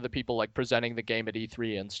was one of the people like presenting the game at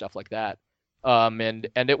E3 and stuff like that. And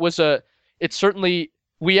it's certainly,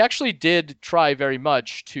 we actually did try very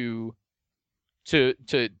much to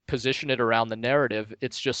position it around the narrative.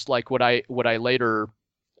 It's just like what I later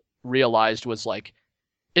realized was like,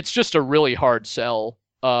 it's just a really hard sell.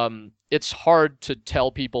 It's hard to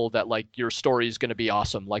tell people that like your story is going to be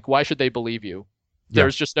awesome. Like, why should they believe you? Yeah.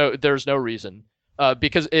 There's no reason.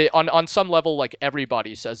 Because on some level, like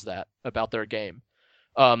everybody says that about their game.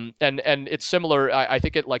 And it's similar. I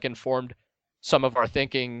think it like informed some of our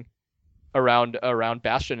thinking around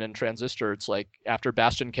Bastion and Transistor. It's like after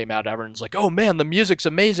Bastion came out, everyone's like, "Oh man, the music's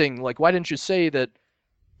amazing! Like, why didn't you say that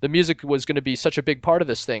the music was going to be such a big part of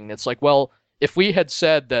this thing?" And it's like, well, if we had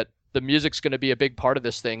said that the music's going to be a big part of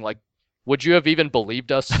this thing, like, would you have even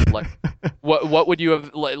believed us? Like, what would you have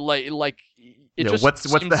like? It just what's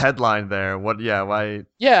the headline there? Why?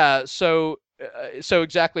 Yeah, so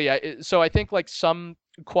exactly. So I think like some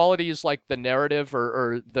qualities like the narrative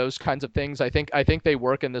or those kinds of things, I think they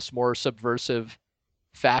work in this more subversive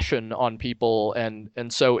fashion on people, and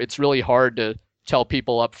so it's really hard to tell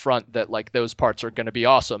people up front that like those parts are going to be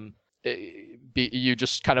awesome. You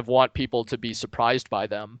just kind of want people to be surprised by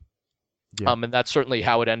them. Yeah. And that's certainly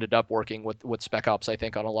how it ended up working with Spec Ops, I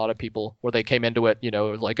think, on a lot of people, where they came into it,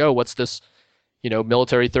 like, oh, what's this,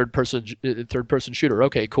 military third person shooter?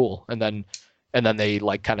 Okay, cool. And then they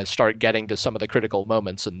like kind of start getting to some of the critical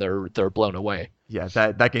moments, and they're blown away. Yeah,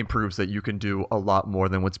 that game proves that you can do a lot more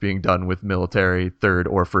than what's being done with military third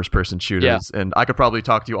or first person shooters. Yeah. And I could probably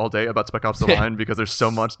talk to you all day about Spec Ops: The Line because there's so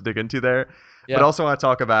much to dig into there. Yeah. But also want to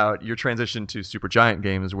talk about your transition to Supergiant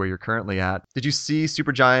Games, where you're currently at. Did you see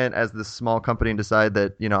Supergiant as this small company and decide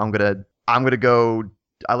that, I'm gonna go,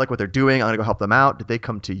 I like what they're doing, I'm gonna go help them out? Did they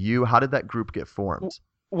come to you? How did that group get formed?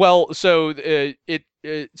 Well, so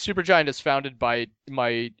Supergiant is founded by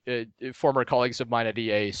my former colleagues of mine at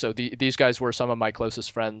EA. So these guys were some of my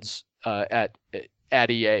closest friends at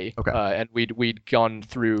EA. Okay. And we'd gone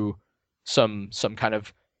through some kind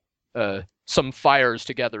of some fires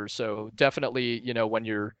together. So definitely,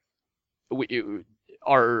 when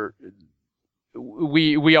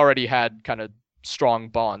we already had kind of strong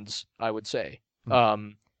bonds, I would say.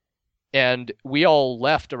 Mm-hmm. And we all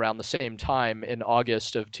left around the same time in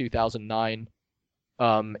August of 2009.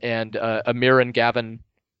 And Amir Rao,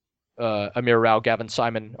 Gavin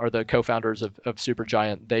Simon are the co-founders of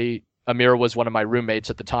Supergiant. Amir was one of my roommates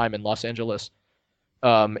at the time in Los Angeles.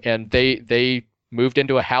 And they moved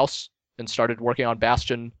into a house and started working on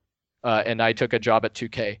Bastion. And I took a job at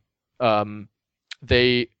 2K.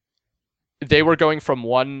 They were going from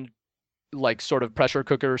one like sort of pressure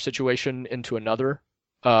cooker situation into another.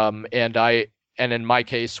 And in my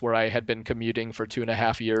case, where I had been commuting for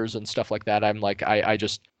 2.5 years and stuff like that, I'm like, I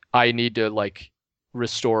need to like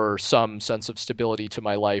restore some sense of stability to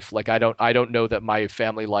my life. Like, I don't know that my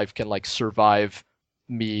family life can like survive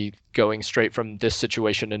me going straight from this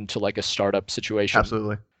situation into like a startup situation.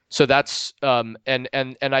 Absolutely. So that's, and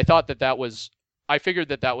I thought I figured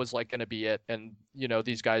that was like going to be it. And,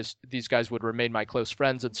 these guys would remain my close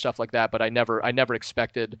friends and stuff like that. But I never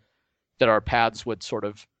expected that our paths would sort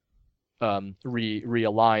of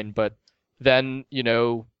realign. But then,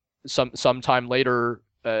 some time later,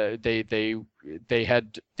 they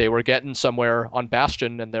were getting somewhere on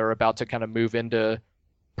Bastion, and they're about to kind of move into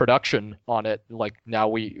production on it. Like, now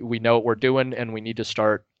we know what we're doing, and we need to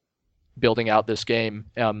start building out this game.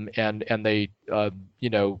 And they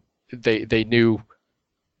they knew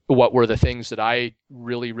what were the things that I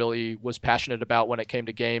really, really was passionate about when it came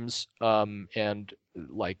to games, and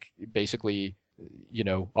like basically,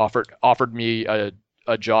 offered me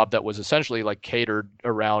a job that was essentially like catered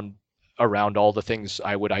around all the things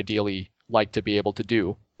I would ideally like to be able to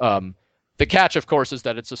do. The catch, of course, is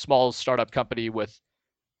that it's a small startup company with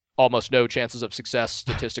almost no chances of success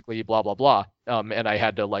statistically, blah blah blah. And I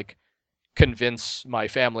had to like convince my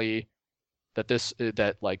family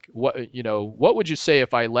that like what would you say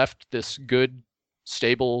if I left this good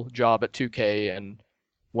stable job at 2K and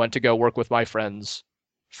went to go work with my friends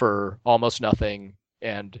for almost nothing,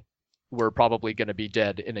 and we're probably going to be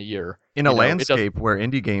dead in a year. In a It doesn't. landscape where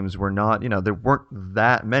indie games were not, there weren't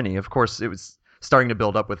that many. Of course, it was starting to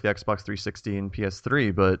build up with the Xbox 360 and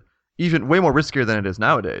PS3, but even way more riskier than it is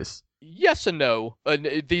nowadays. Yes and no.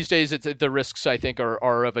 These days, the risks I think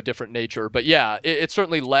are of a different nature. But yeah, it's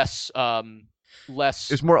certainly less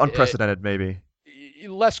It's more unprecedented, maybe.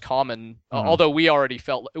 less common. Mhm. Although we already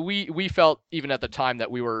felt we felt even at the time that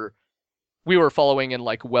we were following in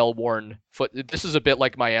like well-worn foot. This is a bit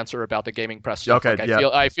like my answer about the gaming press stuff. Okay, Like yeah,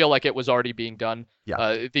 I feel like it was already being done.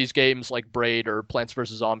 yeah. These games like Braid or Plants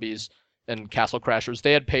vs Zombies and Castle Crashers,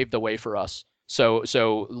 they had paved the way for us. So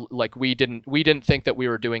like we didn't think that we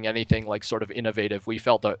were doing anything like sort of innovative. We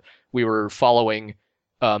felt that we were following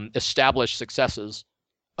established successes,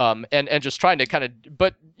 and just trying to kind of,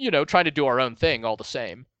 but trying to do our own thing all the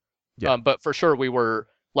same. Yeah. But for sure we were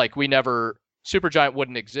like, we never, Supergiant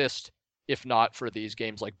wouldn't exist if not for these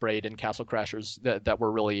games like Braid and Castle Crashers that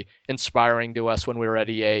were really inspiring to us when we were at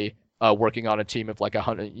EA, working on a team of like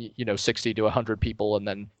 100, 60 to 100 people, and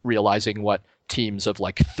then realizing what teams of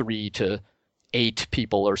like 3 to 8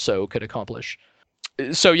 people or so could accomplish.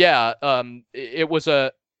 So yeah, it was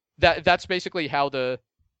that's basically how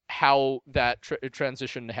that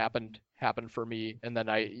transition happened for me. And then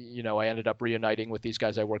I ended up reuniting with these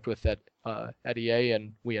guys I worked with at EA,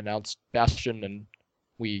 and we announced Bastion, and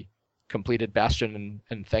we completed Bastion,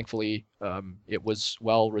 and thankfully it was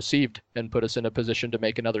well received and put us in a position to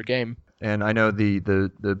make another game. And I know the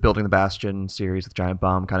Building the Bastion series with Giant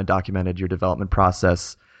Bomb kind of documented your development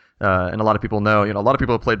process. And a lot of people know, a lot of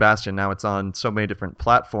people have played Bastion. Now it's on so many different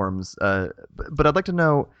platforms. But I'd like to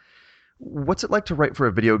know, what's it like to write for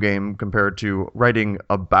a video game compared to writing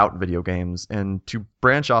about video games? And to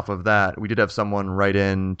branch off of that, we did have someone write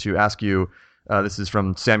in to ask you, this is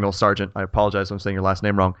from Samuel Sargent. I apologize if I'm saying your last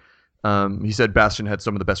name wrong. He said Bastion had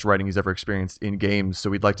some of the best writing he's ever experienced in games, so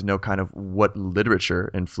we'd like to know kind of what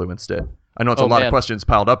literature influenced it. I know it's a lot of questions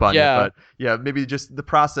piled up on you, but yeah, maybe just the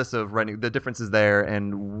process of writing, the differences there,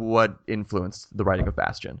 and what influenced the writing of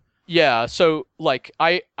Bastion. Yeah, so like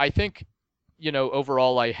I think,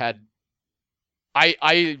 overall I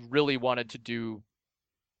really wanted to do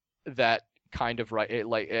that kind of write,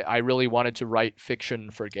 like I really wanted to write fiction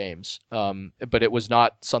for games, but it was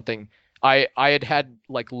not something I had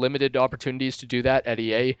like limited opportunities to do that at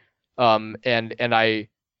EA, and I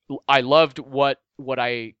loved what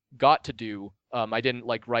I got to do. I didn't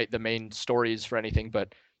like write the main stories for anything,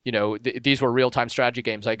 but these were real-time strategy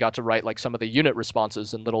games. I got to write like some of the unit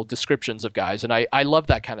responses and little descriptions of guys, and I love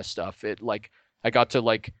that kind of stuff. It like I got to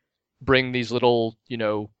like bring these little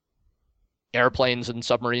airplanes and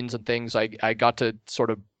submarines and things. I got to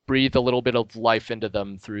sort of breathe a little bit of life into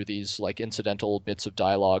them through these like incidental bits of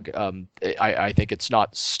dialogue. I think it's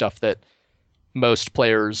not stuff that most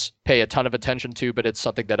players pay a ton of attention to, but it's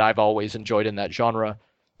something that I've always enjoyed in that genre.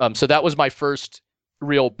 So that was my first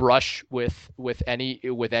real brush with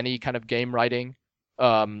any kind of game writing,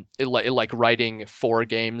 like writing for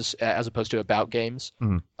games as opposed to about games.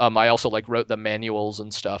 Mm-hmm. I also like wrote the manuals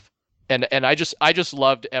and stuff, and I just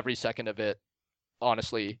loved every second of it.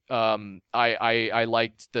 Honestly, I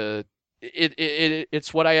liked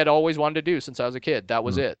it's what I had always wanted to do since I was a kid. That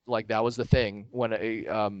was it. Like that was the thing.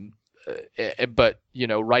 But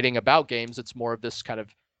writing about games, it's more of this kind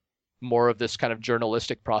of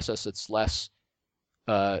journalistic process. It's less,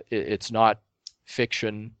 it's not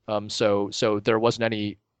fiction. So there wasn't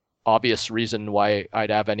any obvious reason why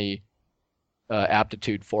I'd have any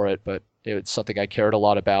aptitude for it, but it's something I cared a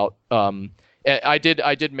lot about. I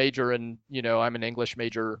did major in, I'm an English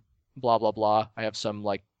major, blah, blah, blah. I have some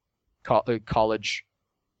like college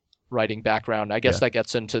writing background. I guess that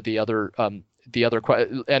gets into the other, and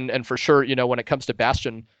for sure, when it comes to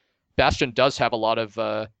Bastion does have a lot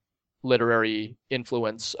of literary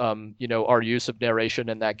influence. Our use of narration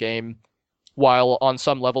in that game, while on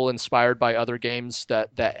some level inspired by other games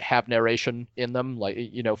that have narration in them, like,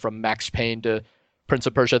 from Max Payne to Prince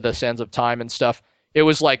of Persia, The Sands of Time and stuff. It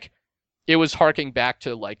was harking back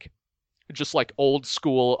to like just like old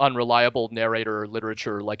school unreliable narrator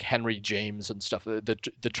literature like Henry James and stuff.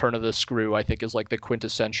 The Turn of the Screw I think is like the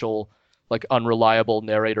quintessential like unreliable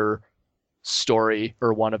narrator story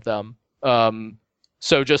or one of them.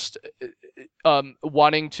 So just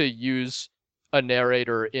wanting to use a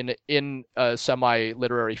narrator in a semi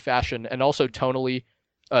literary fashion, and also tonally,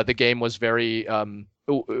 the game was very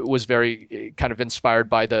kind of inspired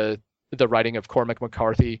by the writing of Cormac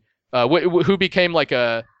McCarthy, who became like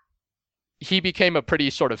a he became a pretty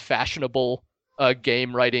sort of fashionable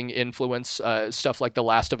game writing influence. Stuff like The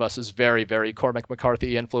Last of Us is very Cormac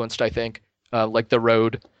McCarthy influenced, I think. Like The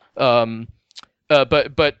Road. Um,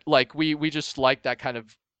 but like we just like that kind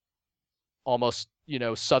of almost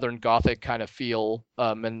Southern Gothic kind of feel,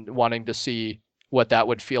 and wanting to see what that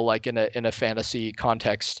would feel like in a fantasy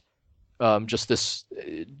context. Just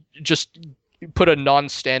put a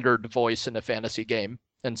non-standard voice in a fantasy game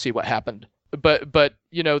and see what happened. But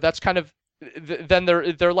that's kind of then there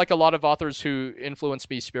are like a lot of authors who influence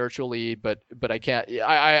me spiritually, but I can't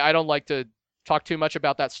I don't like to talk too much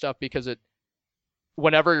about that stuff because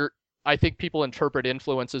whenever I think people interpret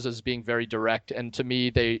influences as being very direct, and to me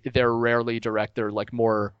they're rarely direct. They're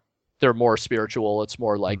more spiritual. It's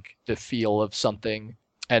more like the feel of something,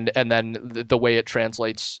 and then the way it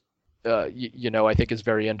translates, I think is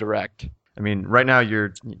very indirect. I mean, right now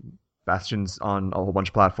you're Bastion's on a whole bunch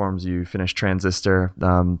of platforms. You finished Transistor,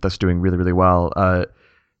 that's doing really well.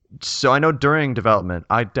 So I know during development,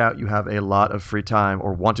 I doubt you have a lot of free time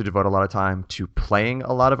or want to devote a lot of time to playing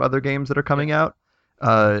a lot of other games that are coming out.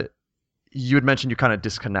 You had mentioned you kind of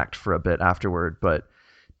disconnect for a bit afterward, but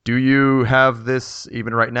do you have this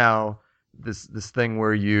even right now? This thing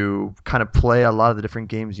where you kind of play a lot of the different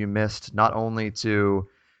games you missed, not only to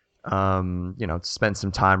spend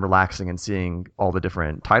some time relaxing and seeing all the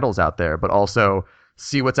different titles out there, but also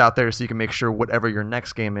see what's out there so you can make sure whatever your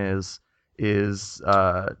next game is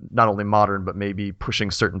not only modern but maybe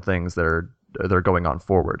pushing certain things that are going on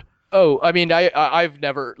forward. Oh, I mean, I've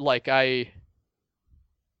never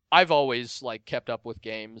I've always like kept up with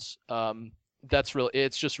games. That's really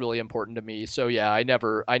it's just really important to me. So yeah, I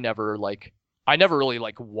never really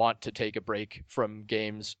like want to take a break from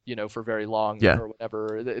games, for very long Yeah. or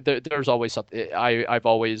whatever. There's always something. I've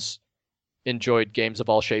always enjoyed games of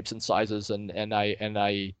all shapes and sizes, and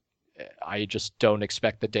I just don't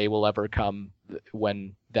expect the day will ever come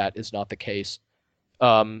when that is not the case.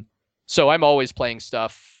 So I'm always playing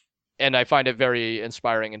stuff, and I find it very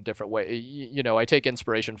inspiring in different ways. I take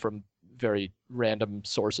inspiration from very random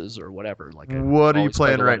sources or whatever. Like What are you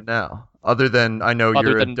playing right now? Other than I know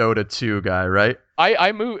other you're a than Dota 2 guy, right?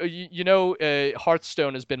 I move.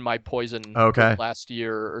 Hearthstone has been my poison for the Okay. last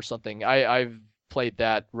year or something. I've played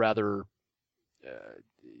that rather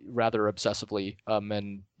obsessively.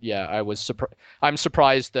 And yeah, I'm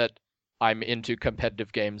surprised that I'm into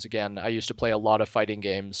competitive games again. I used to play a lot of fighting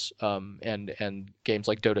games. And games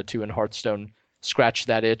like Dota 2 and Hearthstone scratch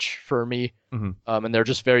that itch for me. Hmm. And they're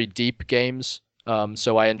just very deep games.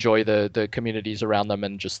 So I enjoy the communities around them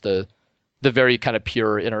and just the very kind of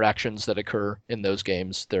pure interactions that occur in those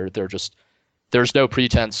games. They're just there's no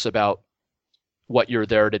pretense about what you're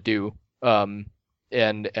there to do. And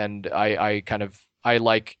I kind of I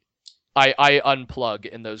unplug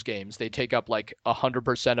in those games. They take up like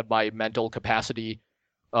 100% of my mental capacity.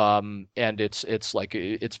 And it's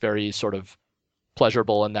very sort of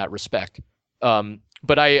pleasurable in that respect.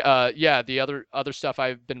 But the other stuff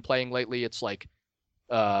I've been playing lately, it's like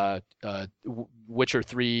Witcher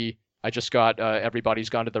 3. I just got Everybody's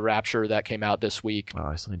Gone to the Rapture that came out this week. Oh,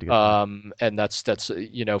 I still need to get that. And that's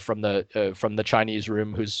from the Chinese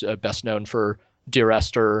Room, who's best known for Dear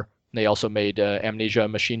Esther. They also made Amnesia: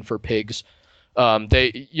 Machine for Pigs.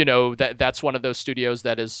 That's one of those studios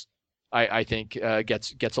that is, I think,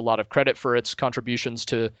 gets a lot of credit for its contributions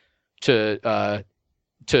to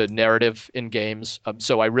narrative in games.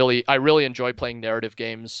 So I really enjoy playing narrative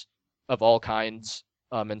games of all kinds,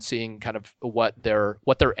 and seeing kind of what their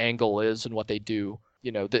angle is and what they do.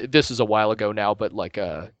 This is a while ago now, but like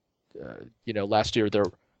last year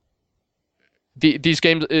these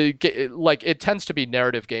games, like it tends to be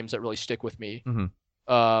narrative games that really stick with me. Hmm.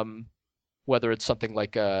 Whether it's something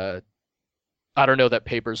like I don't know that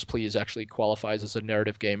Papers, Please actually qualifies as a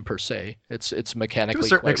narrative game per se. It's mechanically To a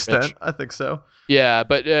certain quite extent, rich. I think so. Yeah,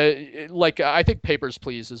 but I think Papers,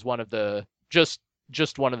 Please is one of the just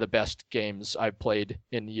one of the best games I've played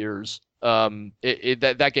in years.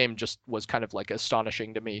 That game just was kind of like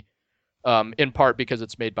astonishing to me, in part because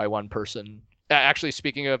it's made by one person. Actually,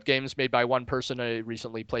 speaking of games made by one person, I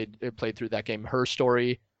recently played through that game, Her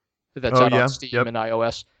Story, that's Oh out on yeah, Steam yep. and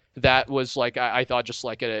iOS. That was like I thought just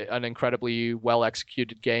like an incredibly well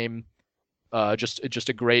executed game. Just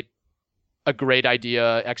a great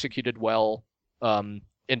idea executed well,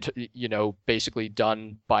 into basically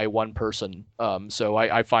done by one person. So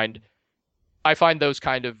I find those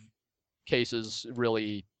kind of cases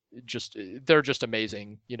really just they're just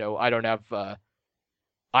amazing. I don't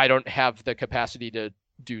have the capacity to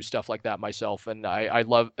do stuff like that myself, and I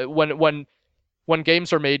love when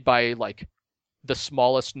games are made by like the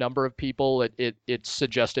smallest number of people. It's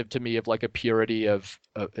suggestive to me of like a purity of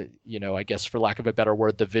I guess for lack of a better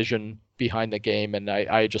word, the vision behind the game, and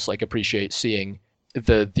I just like appreciate seeing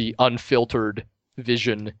the unfiltered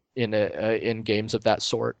vision in games of that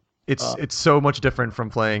sort. It's so much different from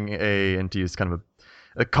playing and to use kind of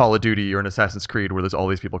a Call of Duty or an Assassin's Creed where there's all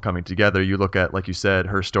these people coming together. You look at, like you said,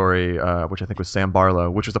 Her Story, which I think was Sam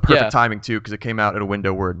Barlow, which was the perfect timing too, because it came out in a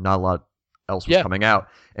window where not a lot else was coming out,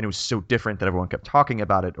 and it was so different that everyone kept talking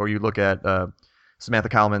about it. Or you look at Samantha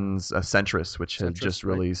Kalman's Centrus, which has just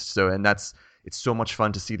released. So, and it's so much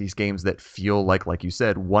fun to see these games that feel like you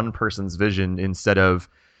said, one person's vision instead of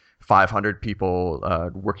 500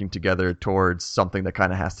 people working together towards something that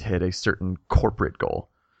kind of has to hit a certain corporate goal.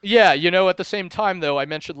 Yeah, at the same time though, I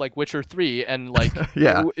mentioned like Witcher 3 and like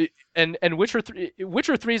yeah, and Witcher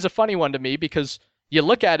 3 is a funny one to me because you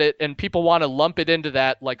look at it and people want to lump it into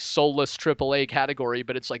that like soulless AAA category,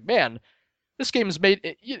 but it's like, man, this game's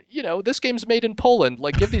made this game's made in Poland.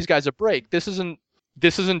 Like, give these guys a break. This isn't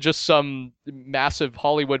just some massive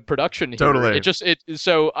Hollywood production here. Totally.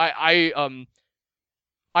 So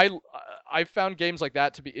I found games like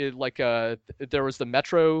that to be like there was the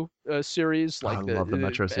Metro series, like I love the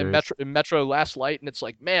Metro series. Metro Last Light, and it's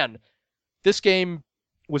like, man, this game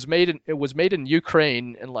was made in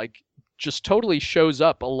Ukraine, and like just totally shows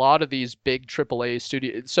up a lot of these big AAA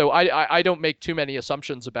studios. So I don't make too many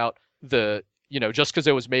assumptions about the just because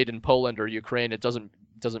it was made in Poland or Ukraine, it doesn't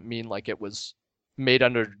mean like it was made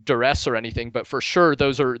under duress or anything. But for sure,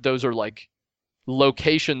 those are like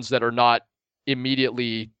locations that are not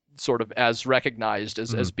immediately sort of as recognized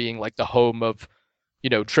as being like the home of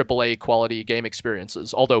AAA quality game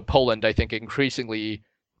experiences. Although Poland, I think, increasingly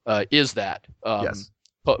is that. Yes.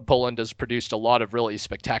 Poland has produced a lot of really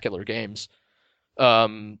spectacular games.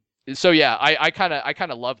 So yeah, I kind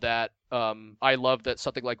of love that. I love that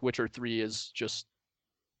something like Witcher 3 is just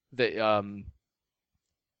the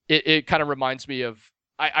it kind of reminds me of.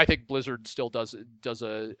 I think Blizzard still does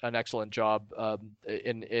an excellent job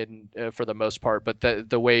in for the most part, but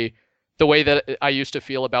the way that I used to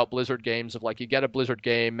feel about Blizzard games of like, you get a Blizzard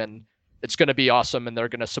game and it's going to be awesome and they're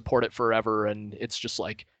going to support it forever, and it's just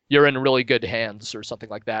like you're in really good hands or something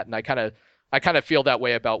like that. And I kind of feel that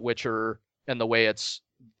way about Witcher, and the way it's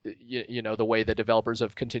the way the developers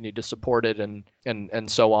have continued to support it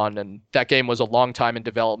and so on. And that game was a long time in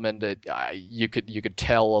development. You could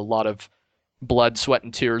tell a lot of blood, sweat,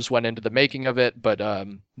 and tears went into the making of it, but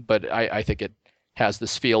I think it has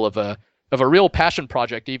this feel of a real passion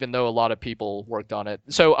project, even though a lot of people worked on it.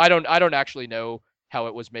 So I don't actually know how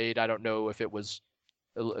it was made. I don't know if it was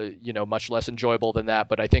much less enjoyable than that,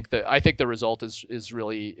 but I think the result is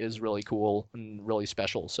really cool and really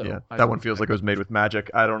special. So yeah, that one feels like it was made with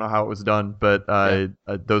magic. I don't know how it was done, but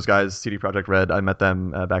those guys, CD Projekt Red, I met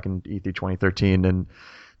them back in E3 2013, and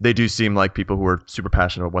they do seem like people who are super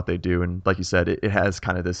passionate about what they do. And like you said, it has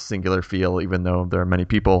kind of this singular feel, even though there are many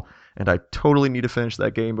people. And I totally need to finish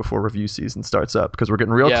that game before review season starts up, because we're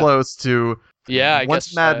getting real close to. Yeah,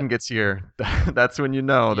 once Madden gets here, that's when you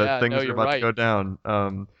know that things are about to go down.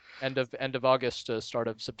 End of August, start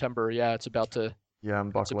of September. Yeah, it's about to. Yeah,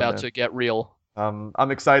 it's about to get real. I'm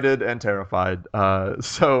excited and terrified.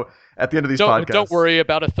 So at the end of these podcasts, don't worry,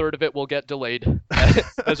 about a third of it will get delayed,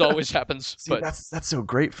 as always happens. See, but that's so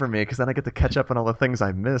great for me, because then I get to catch up on all the things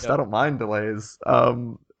I missed. I don't mind delays.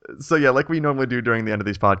 So yeah, like we normally do during the end of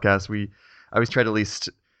these podcasts, I always try to at least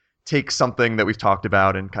take something that we've talked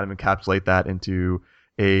about and kind of encapsulate that into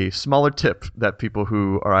a smaller tip that people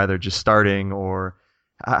who are either just starting or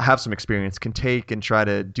have some experience can take and try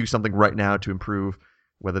to do something right now to improve,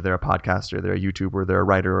 whether they're a podcaster, they're a YouTuber, they're a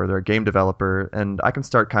writer, or they're a game developer. And I can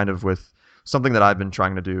start kind of with something that I've been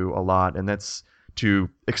trying to do a lot, and that's to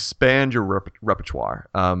expand your repertoire.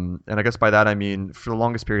 And I guess by that I mean, for the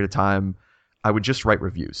longest period of time, I would just write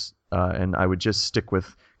reviews, and I would just stick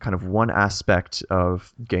with kind of one aspect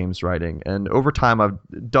of games writing. And over time, I've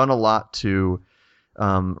done a lot to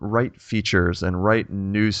write features and write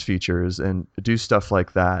news features and do stuff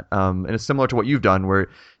like that. And it's similar to what you've done, where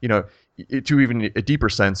to even a deeper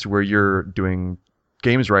sense, where you're doing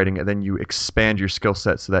games writing and then you expand your skill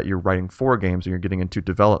set so that you're writing for games and you're getting into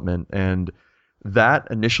development. And that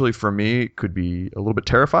initially for me could be a little bit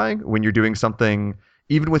terrifying when you're doing something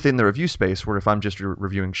even within the review space, where if I'm just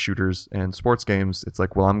reviewing shooters and sports games, it's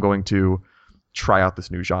like, well, I'm going to try out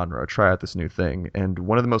this new genre, try out this new thing. And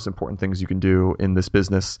one of the most important things you can do in this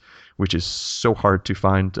business, which is so hard to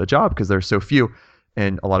find a job because there's so few,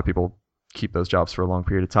 and a lot of people keep those jobs for a long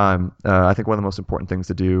period of time. I think one of the most important things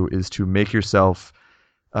to do is to make yourself,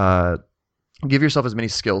 give yourself as many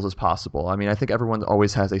skills as possible. I mean, I think everyone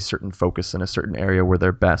always has a certain focus in a certain area where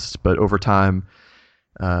they're best, but over time,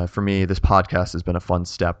 for me, this podcast has been a fun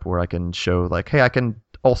step where I can show like, hey, I can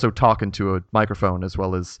also talk into a microphone as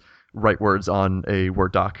well as write words on a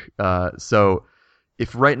Word doc. So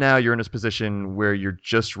if right now you're in this position where you're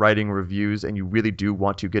just writing reviews and you really do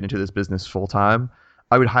want to get into this business full time,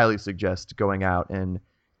 I would highly suggest going out and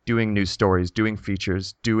doing news stories, doing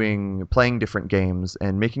features, playing different games,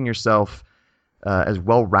 and making yourself as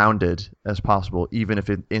well-rounded as possible, even if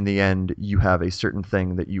in the end you have a certain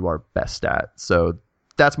thing that you are best at. So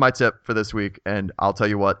that's my tip for this week, and I'll tell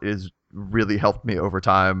you what, it has really helped me over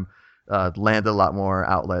time, land a lot more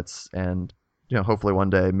outlets, and hopefully one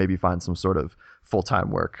day maybe find some sort of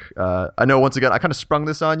full-time work. I know, once again, I kind of sprung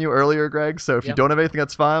this on you earlier, Greg, so if you don't have anything,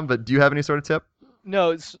 that's fine, but do you have any sort of tip?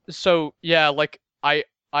 No, so yeah, like I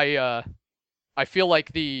feel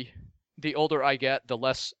like the older I get, the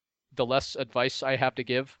less advice I have to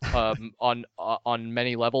give on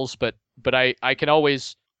many levels, but I can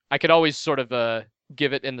always sort of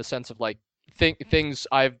give it in the sense of like things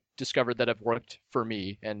I've discovered that have worked for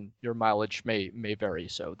me, and your mileage may vary,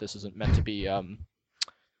 so this isn't meant to be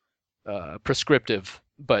prescriptive,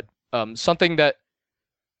 but something that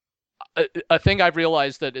a thing I've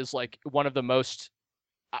realized that is like one of the most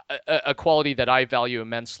a quality that I value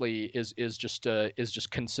immensely is just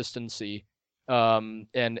consistency,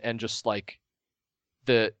 and just like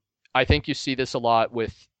I think you see this a lot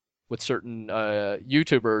with certain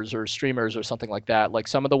YouTubers or streamers or something like that. Like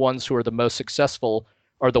some of the ones who are the most successful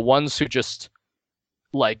are the ones who just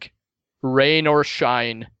like rain or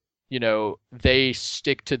shine, they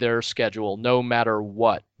stick to their schedule no matter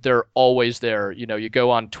what. They're always there. You go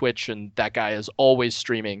on Twitch and that guy is always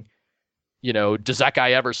streaming. Does that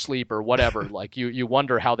guy ever sleep or whatever? Like you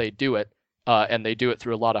wonder how they do it, and they do it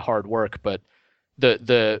through a lot of hard work. But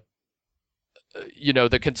the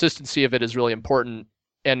consistency of it is really important,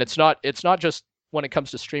 and it's not just when it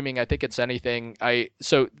comes to streaming. I think it's anything.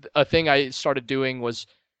 So a thing I started doing was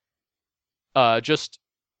just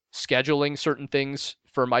scheduling certain things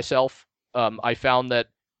for myself. I found that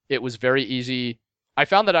it was very easy. I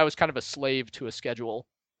found that I was kind of a slave to a schedule.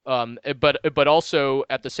 But also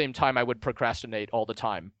at the same time, I would procrastinate all the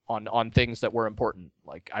time on things that were important.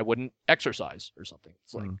 Like I wouldn't exercise or something.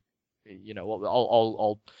 It's like,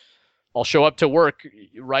 I'll show up to work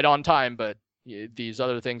right on time, but these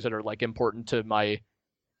other things that are like important to my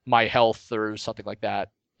health or something like that,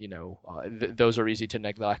 those are easy to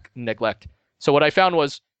neglect. So what I found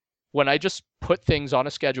was when I just put things on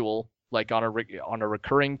a schedule, like on a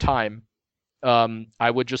recurring time, I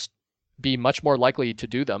would just be much more likely to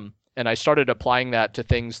do them. And I started applying that to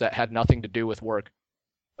things that had nothing to do with work,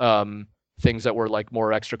 things that were like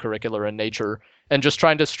more extracurricular in nature, and just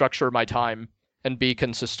trying to structure my time and be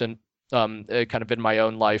consistent, kind of in my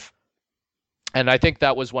own life. And I think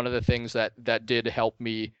that was one of the things that did help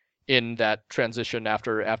me in that transition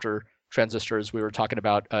after transistors we were talking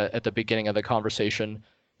about at the beginning of the conversation.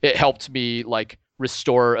 It helped me like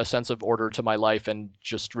restore a sense of order to my life and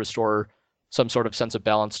just restore some sort of sense of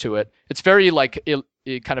balance to it. It's very like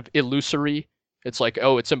kind of illusory. It's like,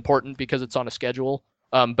 oh, it's important because it's on a schedule.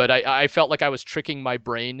 But I felt like I was tricking my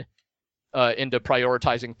brain into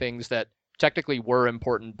prioritizing things that technically were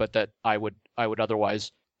important, but that I would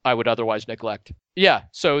otherwise neglect. Yeah,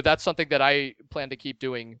 so that's something that I plan to keep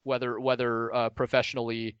doing, whether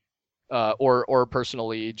professionally or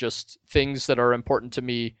personally. Just things that are important to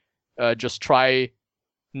me. Just try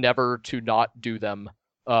never to not do them.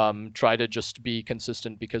 Try to just be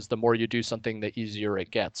consistent, because the more you do something, the easier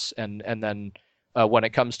it gets. And then when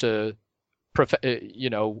it comes to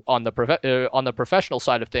on the professional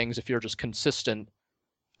side of things, if you're just consistent,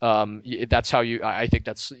 that's how I think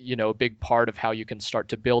that's a big part of how you can start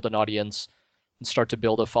to build an audience and start to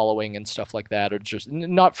build a following and stuff like that. Or just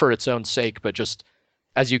not for its own sake, but just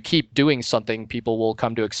as you keep doing something, people will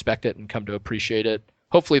come to expect it and come to appreciate it.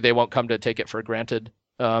 Hopefully they won't come to take it for granted.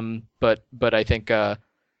 But I think I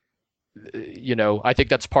think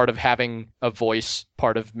that's part of having a voice,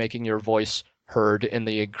 part of making your voice heard in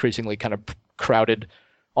the increasingly kind of crowded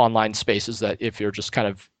online spaces, that if you're just kind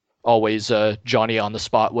of always Johnny on the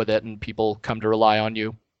spot with it, and people come to rely on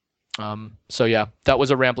you. So yeah, that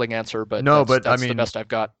was a rambling answer, but that's I mean, the best I've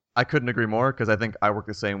got. I couldn't agree more, because I think I work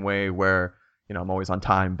the same way, where I'm always on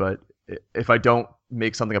time, but if I don't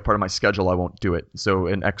make something a part of my schedule, I won't do it. So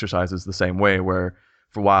in exercise is the same way, where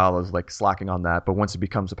for a while I was like slacking on that, but once it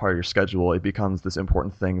becomes a part of your schedule, it becomes this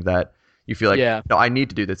important thing that you feel like, Yeah. no, I need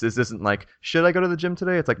to do this. This isn't like, should I go to the gym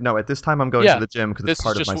today? It's like, no, at this time I'm going to Yeah. the gym because it's This is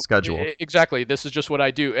part of just my schedule. exactly. This is just what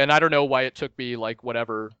I do, and I don't know why it took me like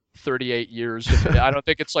whatever 38 years. I don't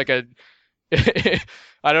think it's like a.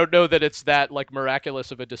 I don't know that it's that like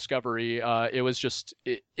miraculous of a discovery. It was just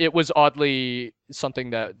it was oddly something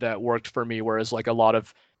that worked for me, whereas like a lot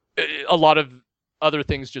of other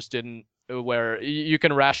things just didn't. Where you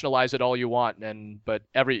can rationalize it all you want, but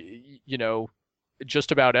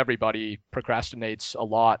just about everybody procrastinates a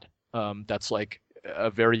lot. That's like a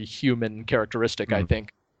very human characteristic, I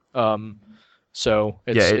think. So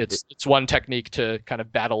it's one technique to kind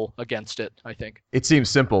of battle against it, I think. It seems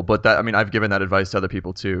simple, but I've given that advice to other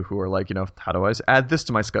people too, who are like, how do I add this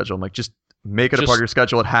to my schedule? I'm like, just make it a part of your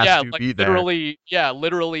schedule. It has to be there.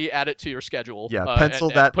 Literally add it to your schedule. Yeah, pencil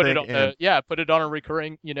that put thing it on put it on a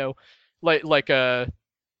recurring,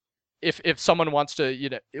 if someone wants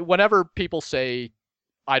to, whenever people say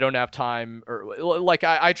I don't have time, or like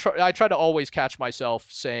I try to always catch myself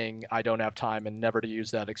saying I don't have time and never to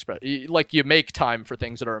use that expression. Like you make time for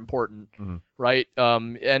things that are important, right?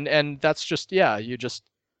 And that's just you just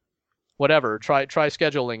whatever. Try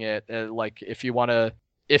scheduling it. Like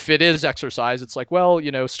if it is exercise, it's like, well,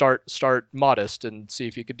 start modest and see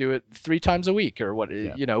if you could do it 3 times a week or what.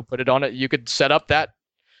 Put it on it. You could set up that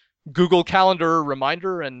Google Calendar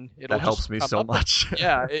reminder, and that helps me so much.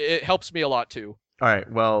 It helps me a lot too. All right.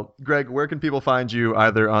 Well, Greg, where can people find you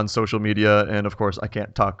either on social media? And of course, I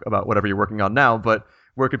can't talk about whatever you're working on now, but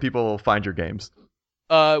where can people find your games?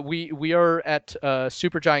 We are at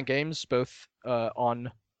Supergiant Games, both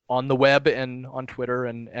on the web and on Twitter,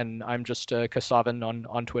 and I'm just Kasavin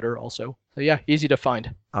on Twitter also. So yeah, easy to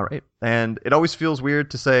find. All right. And it always feels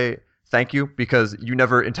weird to say thank you because you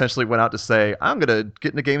never intentionally went out to say, I'm going to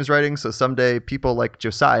get into games writing so someday people like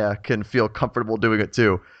Josiah can feel comfortable doing it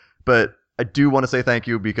too. But I do want to say thank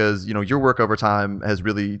you because, your work over time has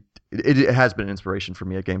really, it has been an inspiration for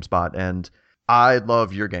me at GameSpot, and I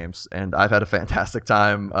love your games, and I've had a fantastic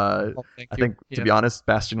time. I think, to be honest,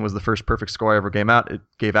 Bastion was the first perfect score I ever gave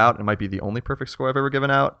out. It might be the only perfect score I've ever given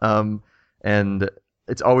out. And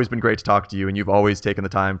it's always been great to talk to you, and you've always taken the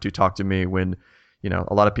time to talk to me when,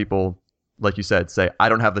 a lot of people, like you said, say, I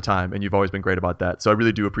don't have the time, and you've always been great about that. So I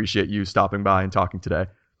really do appreciate you stopping by and talking today.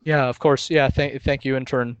 Yeah, of course. Yeah, thank you in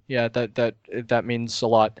turn. Yeah, that means a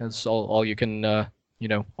lot. It's all you can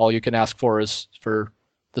all you can ask for is for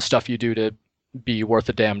the stuff you do to be worth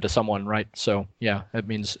a damn to someone, right? So yeah, it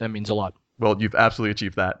means a lot. Well, you've absolutely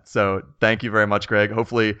achieved that. So thank you very much, Greg.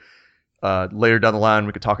 Hopefully later down the line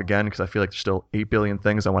we could talk again because I feel like there's still 8 billion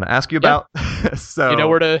things I want to ask you about. So you know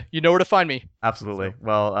where to find me. Absolutely.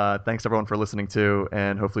 Well, thanks everyone for listening too,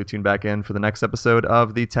 and hopefully tune back in for the next episode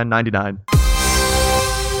of the 1099.